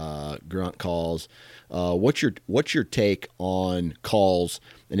wheeze, grunt calls. What's your take on calls?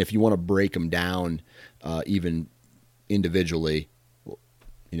 And if you want to break them down, even individually,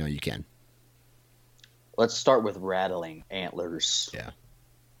 you can. Let's start with rattling antlers. Yeah.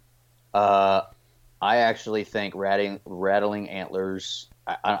 I actually think rattling antlers,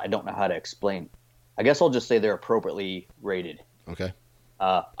 I don't know how to explain. I guess I'll just say they're appropriately rated. Okay.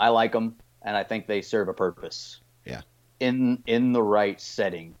 I like them, and I think they serve a purpose. Yeah. In the right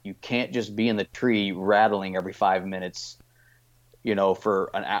setting. You can't just be in the tree rattling every 5 minutes, for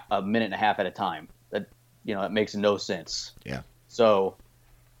a minute and a half at a time. That, it makes no sense. Yeah. So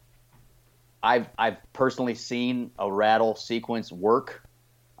I've personally seen a rattle sequence work,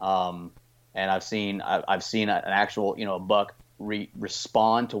 and I've seen an actual a buck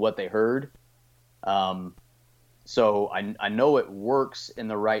respond to what they heard. So I know it works in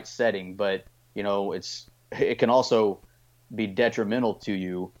the right setting, but it can also be detrimental to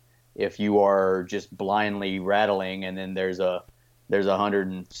you if you are just blindly rattling, and then there's a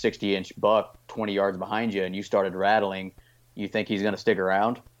 160-inch buck 20 yards behind you and you started rattling. You think he's going to stick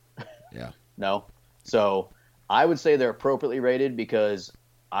around? Yeah. No. So I would say they're appropriately rated because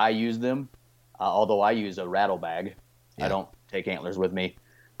I use them, although I use a rattle bag. Yeah. I don't take antlers with me.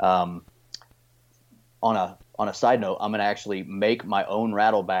 On a side note, I'm going to actually make my own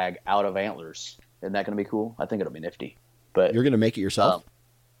rattle bag out of antlers. Isn't that going to be cool? I think it'll be nifty. But You're going to make it yourself?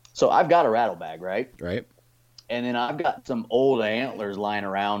 So I've got a rattle bag, right? Right. And then I've got some old antlers lying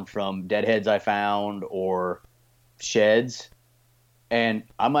around from deadheads I found or sheds. And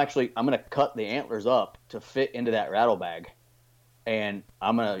I'm going to cut the antlers up to fit into that rattle bag. And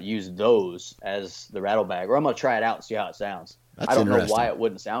I'm going to use those as the rattle bag. Or I'm going to try it out and see how it sounds. That's I don't know interesting. why it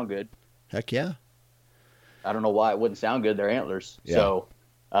wouldn't sound good. Heck yeah. I don't know why it wouldn't sound good. They're antlers. Yeah. So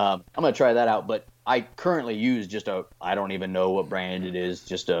I'm going to try that out. But I currently use I don't even know what brand it is,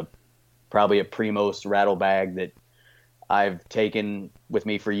 probably a Primos rattle bag that I've taken with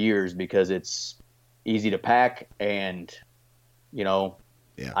me for years because it's easy to pack and,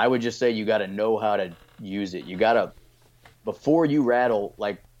 I would just say you got to know how to use it. You got to, before you rattle,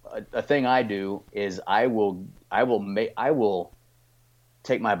 like a thing I do is I will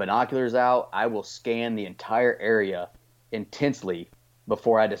take my binoculars out. I will scan the entire area intensely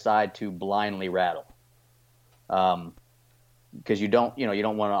before I decide to blindly rattle. Because you don't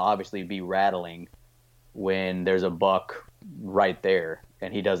want to obviously be rattling when there's a buck right there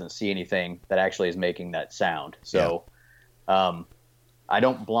and he doesn't see anything that actually is making that sound. So, I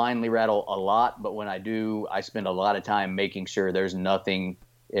don't blindly rattle a lot, but when I do, I spend a lot of time making sure there's nothing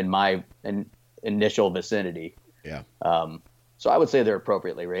in my initial vicinity. Yeah. So I would say they're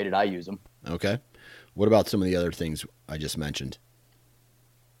appropriately rated. I use them. Okay. What about some of the other things I just mentioned?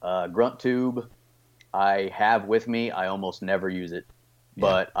 Grunt tube, I have with me. I almost never use it,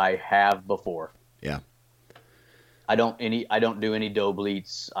 but I have before. Yeah. I don't do any doe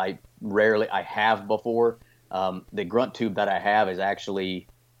bleats. I have before. The grunt tube that I have is actually,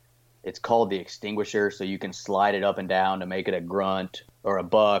 it's called the extinguisher. So you can slide it up and down to make it a grunt or a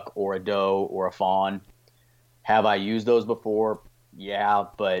buck or a doe or a fawn. Have I used those before? Yeah,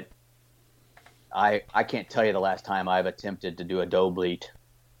 but I can't tell you the last time I've attempted to do a doe bleat.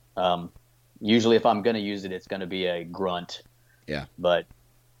 Usually if I'm going to use it, it's going to be a grunt. Yeah. But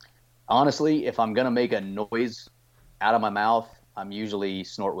honestly, if I'm going to make a noise out of my mouth, I'm usually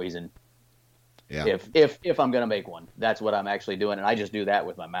snort wheezing. Yeah. If I'm going to make one, that's what I'm actually doing. And I just do that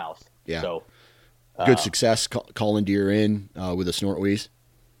with my mouth. Yeah. So good success calling deer in with a snort wheeze.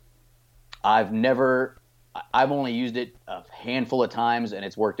 I've never I've only used it a handful of times, and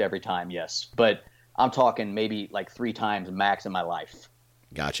it's worked every time. Yes, but I'm talking maybe like 3 times max in my life.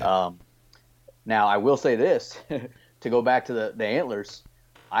 Gotcha. Now I will say this to go back to the antlers.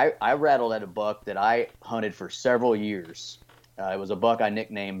 I rattled at a buck that I hunted for several years. It was a buck I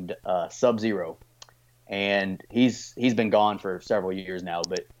nicknamed Sub-Zero, and he's been gone for several years now.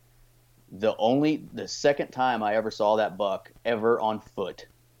 But the second time I ever saw that buck ever on foot,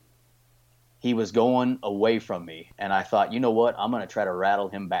 he was going away from me, and I thought, you know what, I'm going to try to rattle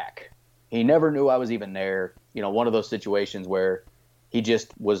him back. He never knew I was even there. You know, one of those situations where he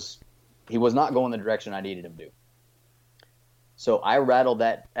was not going the direction I needed him to. So I rattled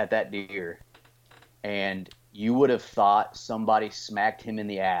that at that deer, and you would have thought somebody smacked him in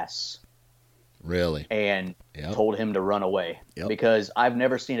the ass. Really? And Yep. told him to run away. Yep. Because I've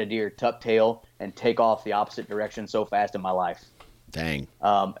never seen a deer tuck tail and take off the opposite direction so fast in my life. Dang.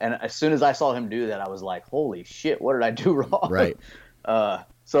 And as soon as I saw him do that, I was like, holy shit, what did I do wrong? Right.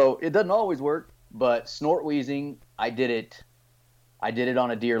 So it doesn't always work, but snort wheezing, I did it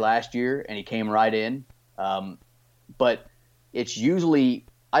on a deer last year, and he came right in. But it's usually,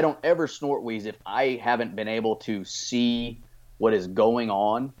 I don't ever snort wheeze if I haven't been able to see what is going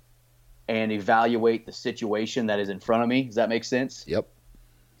on and evaluate the situation that is in front of me. Does that make sense? Yep.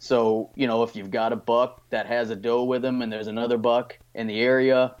 So, you know, if you've got a buck that has a doe with him and there's another buck in the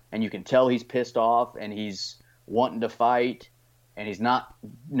area and you can tell he's pissed off and he's wanting to fight and he's not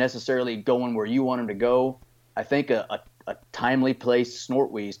necessarily going where you want him to go, I think a timely placed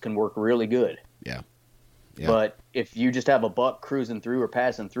snort wheeze can work really good. Yeah. Yeah. But if you just have a buck cruising through or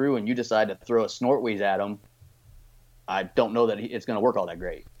passing through and you decide to throw a snort wheeze at him, I don't know that it's going to work all that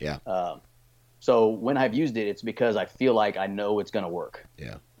great. Yeah. So when I've used it, it's because I feel like I know it's going to work.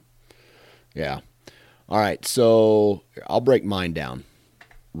 Yeah. Yeah. All right. So I'll break mine down.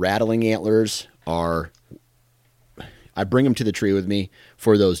 Rattling antlers are, I bring them to the tree with me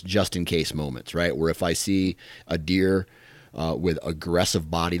for those just in case moments, right? Where if I see a deer with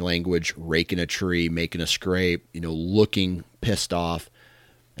aggressive body language, raking a tree, making a scrape, you know, looking pissed off,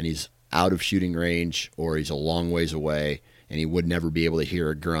 and he's out of shooting range or he's a long ways away and he would never be able to hear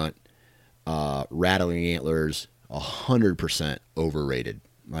a grunt, rattling antlers 100% overrated.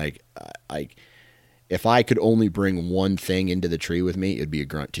 Like if I could only bring one thing into the tree with me, it'd be a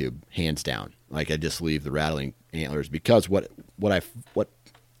grunt tube, hands down. Like I just leave the rattling antlers because what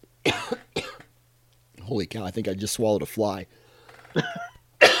holy cow, I think I just swallowed a fly.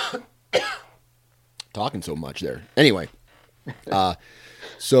 Talking so much there. Anyway,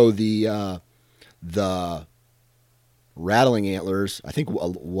 so the rattling antlers, I think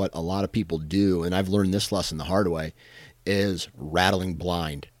what a lot of people do, and I've learned this lesson the hard way, is rattling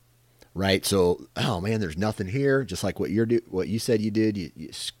blind, right? So, oh man, there's nothing here. Just like what you said you did,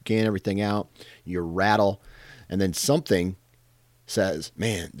 you scan everything out, you rattle, and then something says,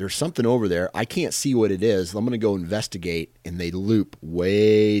 man, there's something over there. I can't see what it is. I'm going to go investigate, and they loop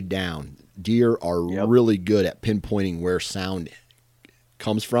way down. Deer are really good at pinpointing where sound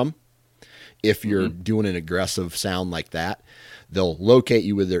comes from. If you're doing an aggressive sound like that, they'll locate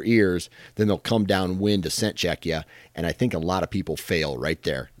you with their ears, then they'll come downwind to scent check you. And I think a lot of people fail right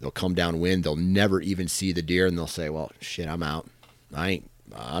there. They'll come downwind, they'll never even see the deer, and they'll say, well, shit, I'm out.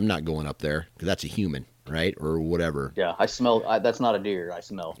 I'm not going up there because that's a human, right? Or whatever. Yeah, I smell. That's not a deer. I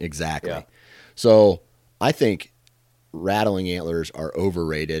smell. Exactly. Yeah. So I think rattling antlers are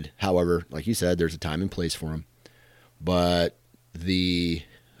overrated. However, like you said, there's a time and place for them. But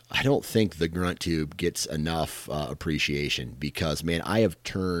I don't think the grunt tube gets enough appreciation because, man, I have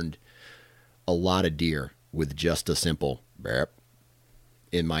turned a lot of deer with just a simple burp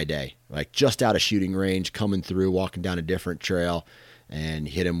in my day. Like just out of shooting range, coming through, walking down a different trail, and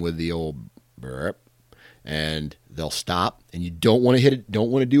hit them with the old burp. And they'll stop, and you don't want to hit it,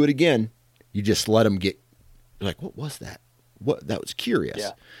 don't want to do it again. You just let them get, like, what was that? What, that was curious.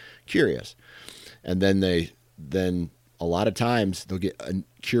 Yeah. Curious. And then a lot of times they'll get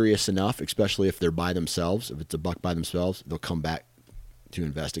curious enough, especially if they're by themselves. If it's a buck by themselves, they'll come back to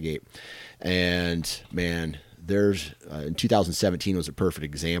investigate. And man, there's in 2017 was a perfect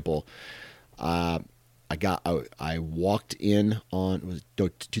example. I walked in on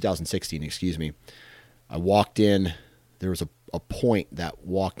 2016, excuse me. I walked in. There was a point that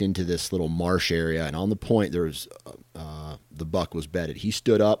walked into this little marsh area, and on the point there was the buck was bedded. He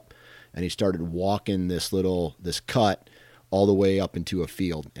stood up and he started walking this cut all the way up into a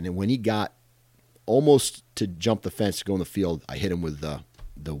field. And then when he got almost to jump the fence to go in the field, I hit him with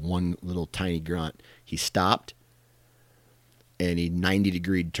the one little tiny grunt. He stopped and he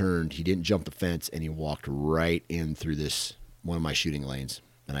 90-degree turned. He didn't jump the fence, and he walked right in through one of my shooting lanes.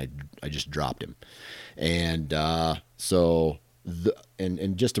 and I just dropped him. And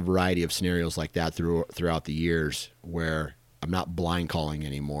and just a variety of scenarios like that throughout the years where I'm not blind calling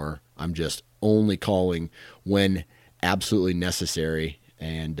anymore. I'm just only calling when absolutely necessary,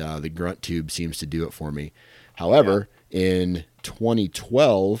 and the grunt tube seems to do it for me. However, in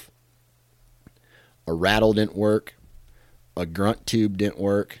 2012, a rattle didn't work, a grunt tube didn't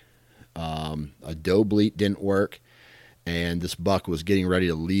work, a doe bleat didn't work, and this buck was getting ready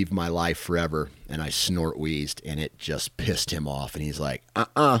to leave my life forever, and I snort wheezed, and it just pissed him off, and he's like,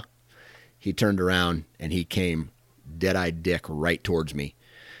 He turned around, and he came dead-eyed dick right towards me,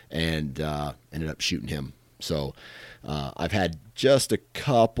 and ended up shooting him. So I've had just a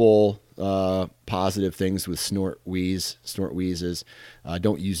couple positive things with snort wheezes.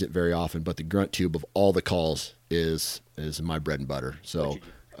 Don't use it very often, but the grunt tube of all the calls is my bread and butter. So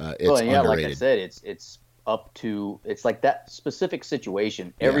it's underrated. Like I said, it's up to, it's like that specific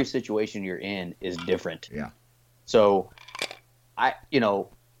situation. Every situation you're in is different. Yeah. So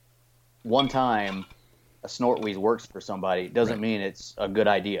one time a snort wheeze works for somebody doesn't mean it's a good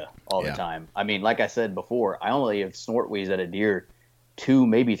idea all the time. I mean, like I said before, I only have snort wheezed at a deer 2,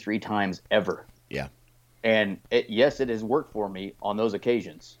 maybe 3 times ever. Yeah. And it has worked for me on those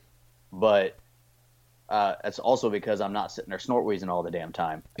occasions, but it's also because I'm not sitting there snort wheezing all the damn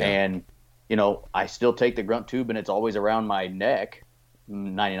time. Yeah. And, I still take the grunt tube, and it's always around my neck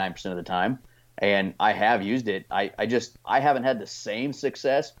 99% of the time. And I have used it. I haven't had the same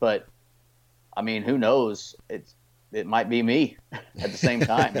success, but I mean, who knows? It might be me at the same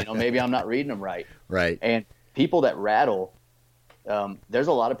time. Maybe I'm not reading them right. Right. And people that rattle, there's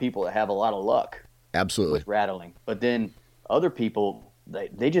a lot of people that have a lot of luck. Absolutely. With rattling. But then other people,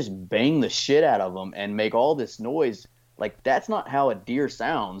 they just bang the shit out of them and make all this noise. Like, that's not how a deer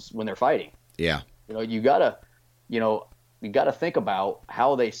sounds when they're fighting. Yeah. You gotta think about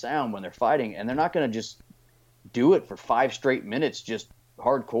how they sound when they're fighting, and they're not going to just do it for 5 straight minutes, just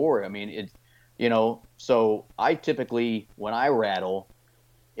hardcore. I mean, so I typically, when I rattle,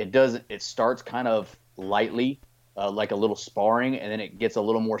 it starts kind of lightly, like a little sparring, and then it gets a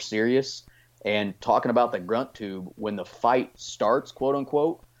little more serious. And talking about the grunt tube, when the fight starts, quote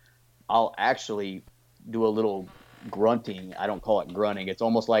unquote, I'll actually do a little grunting. I don't call it grunting. It's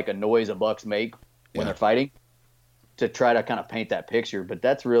almost like a noise a bucks make when they're fighting, to try to kind of paint that picture. But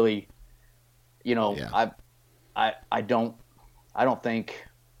that's really, I don't think,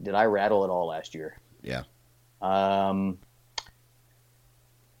 did I rattle at all last year? Yeah.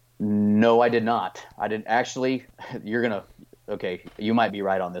 No, I did not. I didn't actually. Okay, you might be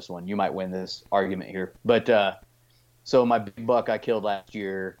right on this one. You might win this argument here. But so my big buck I killed last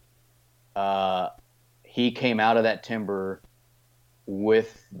year, he came out of that timber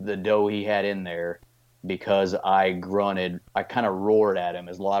with the doe he had in there because I grunted. I kind of roared at him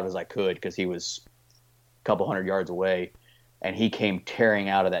as loud as I could because he was a couple 100 yards away, and he came tearing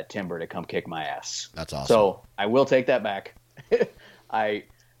out of that timber to come kick my ass. That's awesome. So I will take that back. I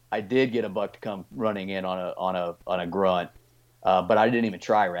did get a buck to come running in on a grunt, but I didn't even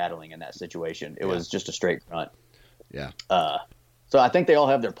try rattling in that situation. It was just a straight grunt. Yeah. So I think they all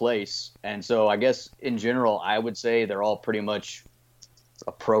have their place, and so I guess in general I would say they're all pretty much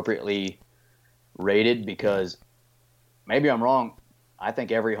appropriately rated, because maybe I'm wrong. I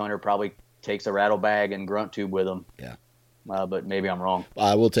think every hunter probably takes a rattle bag and grunt tube with them. Yeah. But maybe I'm wrong.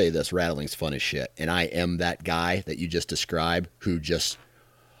 I will tell you this, rattling's fun as shit. And I am that guy that you just described who just,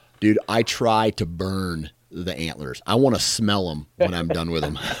 dude, I try to burn the antlers. I want to smell them when I'm done with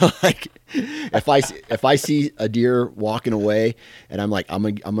them. Like, if I see a deer walking away and I'm like, I'm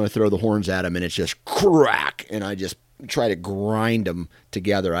going to throw the horns at him, and it's just crack, and I just try to grind them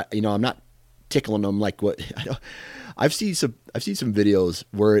together. I'm not tickling them like what I've seen some videos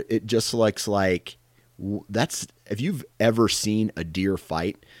where it just looks like that's, if you've ever seen a deer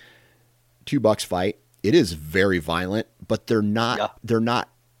fight, 2 bucks fight, it is very violent, but they're not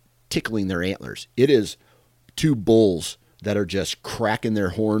tickling their antlers. It is 2 bulls that are just cracking their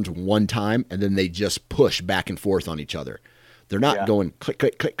horns one time, and then they just push back and forth on each other. They're not going click,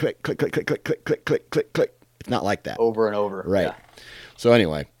 click, click, click, click, click, click, click, click, click, click, click, click. It's not like that. Over and over. Right. Yeah. So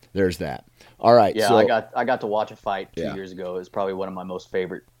anyway, there's that. All right. Yeah, so, I got to watch a fight 2 years ago. It was probably one of my most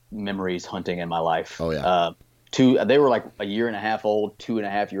favorite memories hunting in my life. Oh yeah. They were like a year and a half old,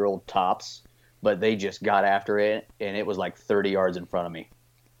 2.5-year-old tops, but they just got after it, and it was like 30 yards in front of me.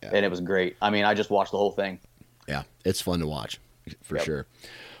 Yeah. And it was great. I mean, I just watched the whole thing. Yeah, it's fun to watch for sure.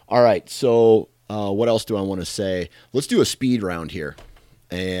 All right, so what else do I want to say? Let's do a speed round here,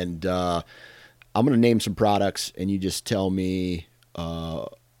 and I'm going to name some products, and you just tell me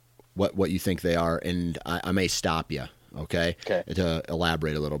what you think they are, and I may stop you Okay. Okay. To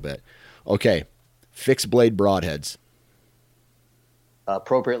elaborate a little bit. Okay. Fixed blade broadheads.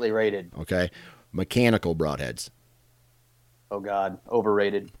 Appropriately rated. Okay. Mechanical broadheads. Oh God,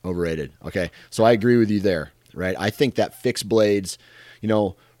 overrated. Overrated. Okay. So I agree with you there, right? I think that fixed blades,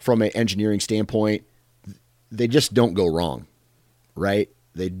 from an engineering standpoint, they just don't go wrong, right?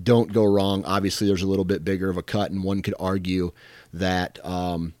 They don't go wrong. Obviously, there's a little bit bigger of a cut, and one could argue that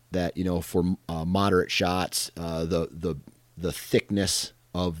for moderate shots, the thickness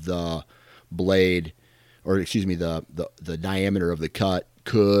of the blade, or excuse me, the diameter of the cut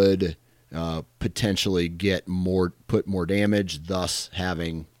could potentially put more damage, thus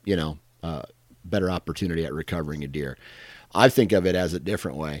having better opportunity at recovering a deer. I think of it as a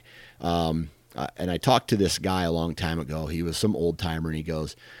different way. And I talked to this guy a long time ago. He was some old timer, and he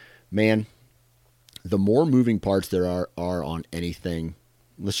goes, "Man, the more moving parts there are on anything,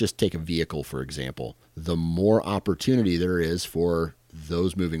 let's just take a vehicle, for example, the more opportunity there is for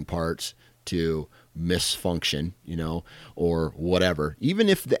those moving parts to misfunction, or whatever. Even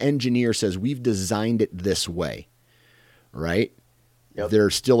if the engineer says we've designed it this way, right? Yep.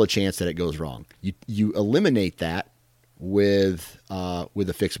 There's still a chance that it goes wrong. You eliminate that with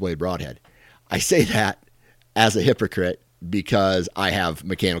a fixed blade broadhead. I say that as a hypocrite because I have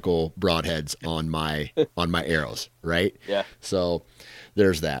mechanical broadheads on my arrows, right? Yeah. So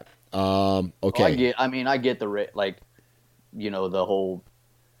there's that. Okay. I get the the whole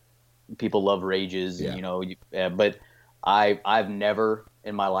people love rages, and but I've never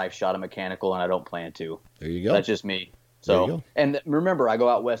in my life shot a mechanical, and I don't plan to. There you go. That's just me. So, and remember, I go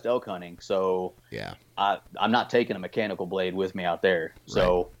out west elk hunting, so yeah, I'm not taking a mechanical blade with me out there.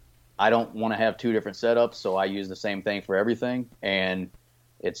 So right. I don't want to have two different setups, so I use the same thing for everything, and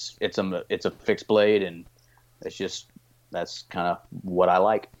it's a fixed blade, and that's kind of what I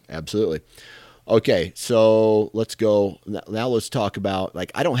like. Absolutely. Okay, so let's go now. Let's talk about,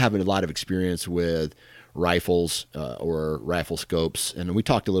 I don't have a lot of experience with rifles or rifle scopes, and we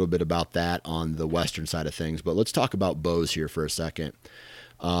talked a little bit about that on the western side of things, but let's talk about bows here for a second.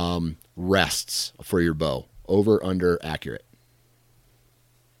 Rests for your bow, over, under, accurate?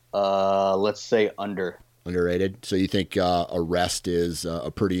 Let's say under. Underrated. So you think a rest is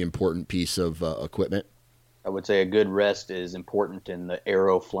a pretty important piece of equipment? I would say a good rest is important in the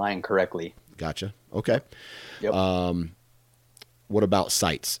arrow flying correctly. Gotcha. Okay. Yep. What about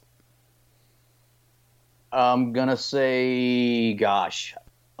sights? I'm gonna say,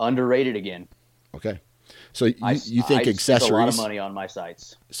 underrated again. Okay. So you think accessories? I spend a lot of money on my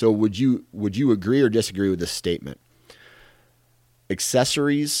sights. So would you agree or disagree with this statement?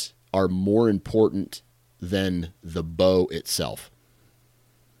 Accessories are more important than the bow itself.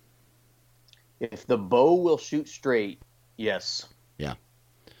 If the bow will shoot straight, yes. Yeah.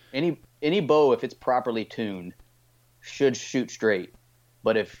 Any bow, if it's properly tuned, should shoot straight.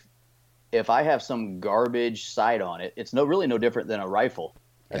 But if I have some garbage sight on it, it's really no different than a rifle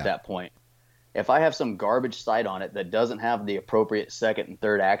at that point. If I have some garbage sight on it that doesn't have the appropriate second and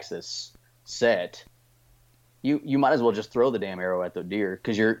third axis set, you might as well just throw the damn arrow at the deer,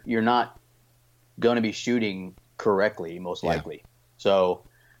 because you're not going to be shooting correctly, most likely. So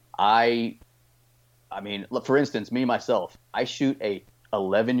I mean, for instance, me myself, I shoot a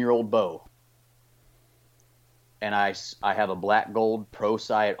 11-year-old bow, and I have a black gold pro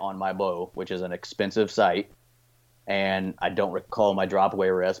sight on my bow, which is an expensive sight, and I don't recall my drop away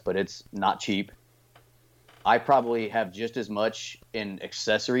rest, but it's not cheap. I probably have just as much in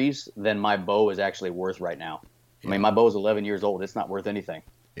accessories than my bow is actually worth right now. Yeah. I mean, my bow is 11 years old. It's not worth anything.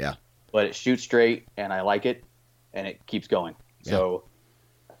 Yeah. But it shoots straight, and I like it, and it keeps going. Yeah. So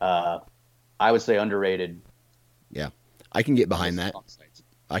I would say underrated. Yeah. I can get behind that.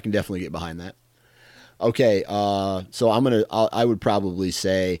 I can definitely get behind that. Okay, so I would probably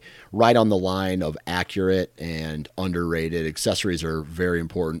say right on the line of accurate and underrated. Accessories are very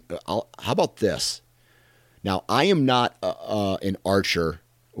important. How about this? Now, I am not an archer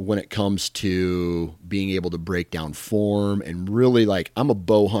when it comes to being able to break down form, and really, I'm a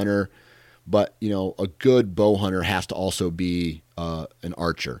bow hunter, but a good bow hunter has to also be an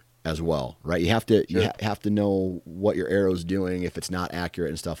archer as well, right? You have to have to know what your arrow's doing if it's not accurate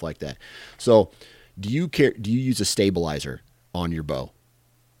and stuff like that. So, do you use a stabilizer on your bow?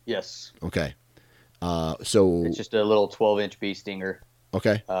 Yes. Okay. So it's just a little 12-inch bee stinger.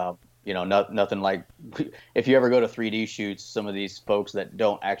 Okay. Nothing like, if you ever go to 3D shoots, some of these folks that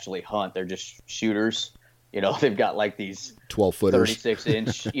don't actually hunt, they're just shooters. They've got these 12-footers,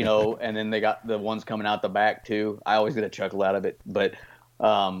 36-inch, and then they got the ones coming out the back too. I always get a chuckle out of it, but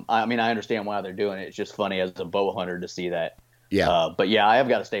I understand why they're doing it. It's just funny as a bow hunter to see that. Yeah. But yeah, I have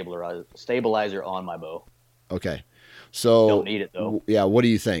got a stabilizer on my bow. Okay. So Don't need it though. Yeah, what do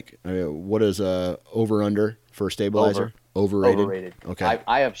you think? What is over under for stabilizer? Overrated. Okay.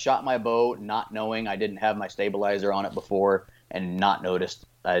 I have shot my bow not knowing I didn't have my stabilizer on it before, and not noticed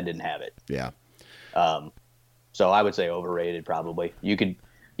I didn't have it. Yeah. So I would say overrated probably. You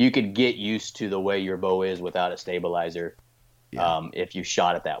could get used to the way your bow is without a stabilizer. Yeah. If you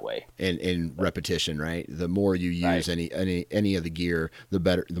shot it that way. And repetition, right? The more you use any of the gear, the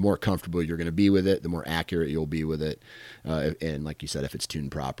better, the more comfortable you're going to be with it, the more accurate you'll be with it. And like you said, if it's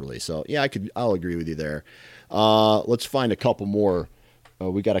tuned properly. So yeah, I'll agree with you there. Let's find a couple more.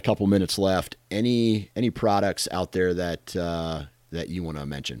 We got a couple minutes left. Any products out there that you want to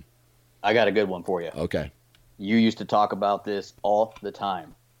mention? I got a good one for you. Okay. You used to talk about this all the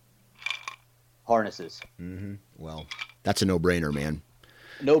time. Harnesses. Mm-hmm. Well, that's a no-brainer, man.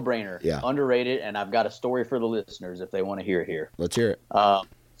 No-brainer. Yeah. Underrated, and I've got a story for the listeners if they want to hear it here. Let's hear it.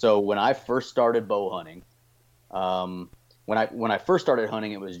 So when I first started bow hunting, when I first started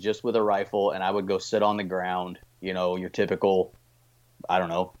hunting, it was just with a rifle, and I would go sit on the ground, your typical, I don't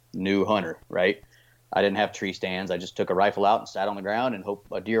know, new hunter, right? I didn't have tree stands. I just took a rifle out and sat on the ground and hoped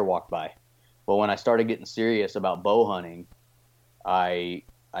a deer walked by. But when I started getting serious about bow hunting, I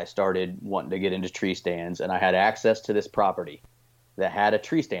started wanting to get into tree stands, and I had access to this property that had a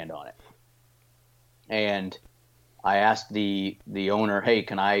tree stand on it. And I asked the owner, hey,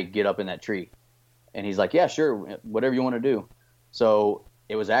 can I get up in that tree? And he's like, yeah, sure, whatever you want to do. So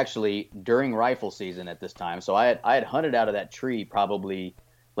it was actually during rifle season at this time. So I had hunted out of that tree probably,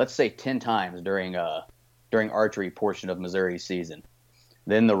 let's say 10 times during archery portion of Missouri season.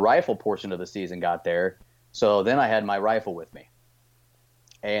 Then the rifle portion of the season got there. So then I had my rifle with me.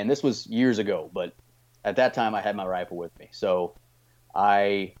 And this was years ago, but at that time I had my rifle with me. So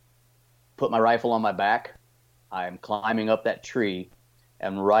I put my rifle on my back. I'm climbing up that tree,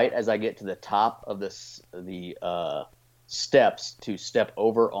 and right as I get to the top of the steps to step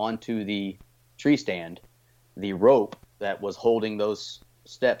over onto the tree stand, the rope that was holding those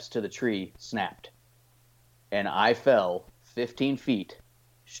steps to the tree snapped. And I fell 15 feet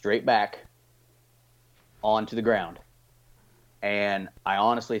straight back onto the ground. And I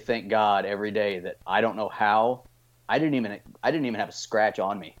honestly thank God every day that I don't know how I didn't even have a scratch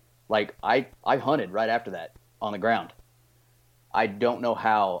on me. Like I hunted right after that on the ground. I don't know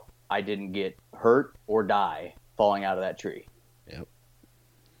how I didn't get hurt or die falling out of that tree. Yep.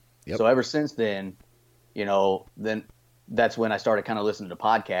 So ever since then, then that's when I started kind of listening to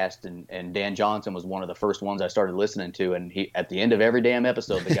podcasts, and Dan Johnson was one of the first ones I started listening to. And he, at the end of every damn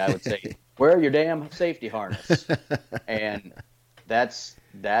episode, the guy would say, "Where are your damn safety harness?" And that's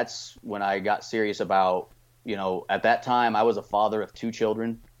when I got serious about, at that time I was a father of 2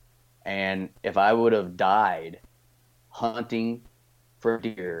 children. And if I would have died hunting for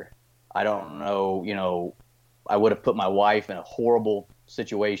deer, I don't know, I would have put my wife in a horrible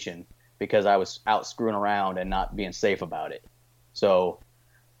situation because I was out screwing around and not being safe about it. So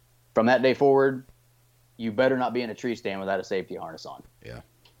from that day forward, you better not be in a tree stand without a safety harness on. Yeah.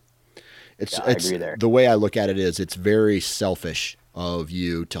 I agree there. The way I look at it is it's very selfish of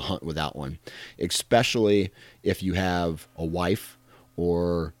you to hunt without one, especially if you have a wife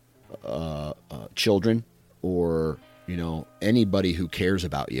or children or, anybody who cares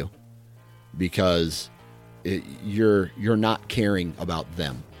about you, because you're not caring about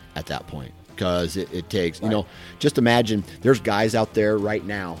them at that point, because it takes, right. Just imagine there's guys out there right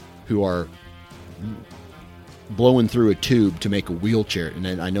now who are blowing through a tube to make a wheelchair. And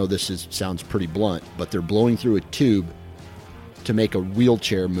then I know this sounds pretty blunt, but they're blowing through a tube to make a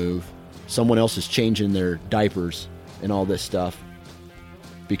wheelchair move. Someone else is changing their diapers and all this stuff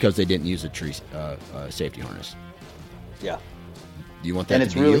because they didn't use a tree safety harness. Yeah. Do you want that? And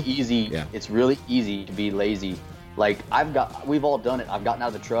it's really you? easy. Yeah. It's really easy to be lazy. Like we've all done it. I've gotten out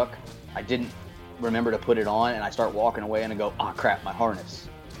of the truck. I didn't remember to put it on, and I start walking away and I go, oh crap, my harness.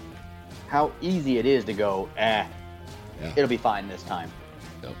 How easy it is to go, it'll be fine this time.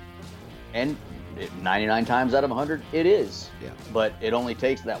 Yep. And 99 times out of 100, it is. Yeah. But it only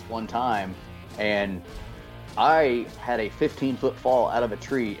takes that one time. And I had a 15-foot fall out of a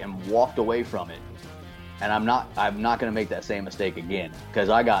tree and walked away from it. And I'm not going to make that same mistake again, because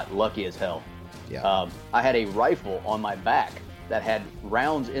I got lucky as hell. Yeah. I had a rifle on my back that had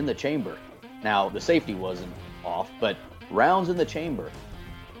rounds in the chamber. Now, the safety wasn't off, but rounds in the chamber.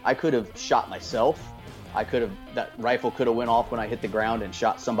 I could have shot myself. That rifle could have went off when I hit the ground and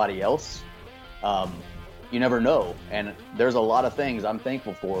shot somebody else. You never know. And there's a lot of things I'm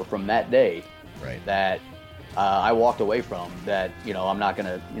thankful for from that day, right, that I walked away from that, I'm not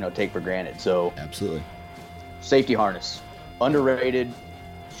going to, take for granted. So absolutely. Safety harness, underrated,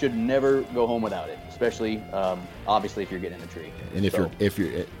 should never go home without it, especially obviously if you're getting in a tree. And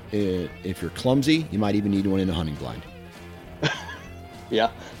if you're clumsy, you might even need one in a hunting blind. Yeah,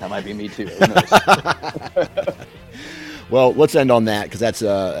 that might be me too. Who knows? Well, let's end on that, because that's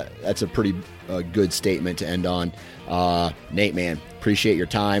a pretty good statement to end on. Nate, man, appreciate your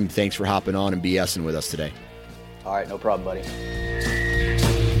time. Thanks for hopping on and BSing with us today. All right, no problem, buddy.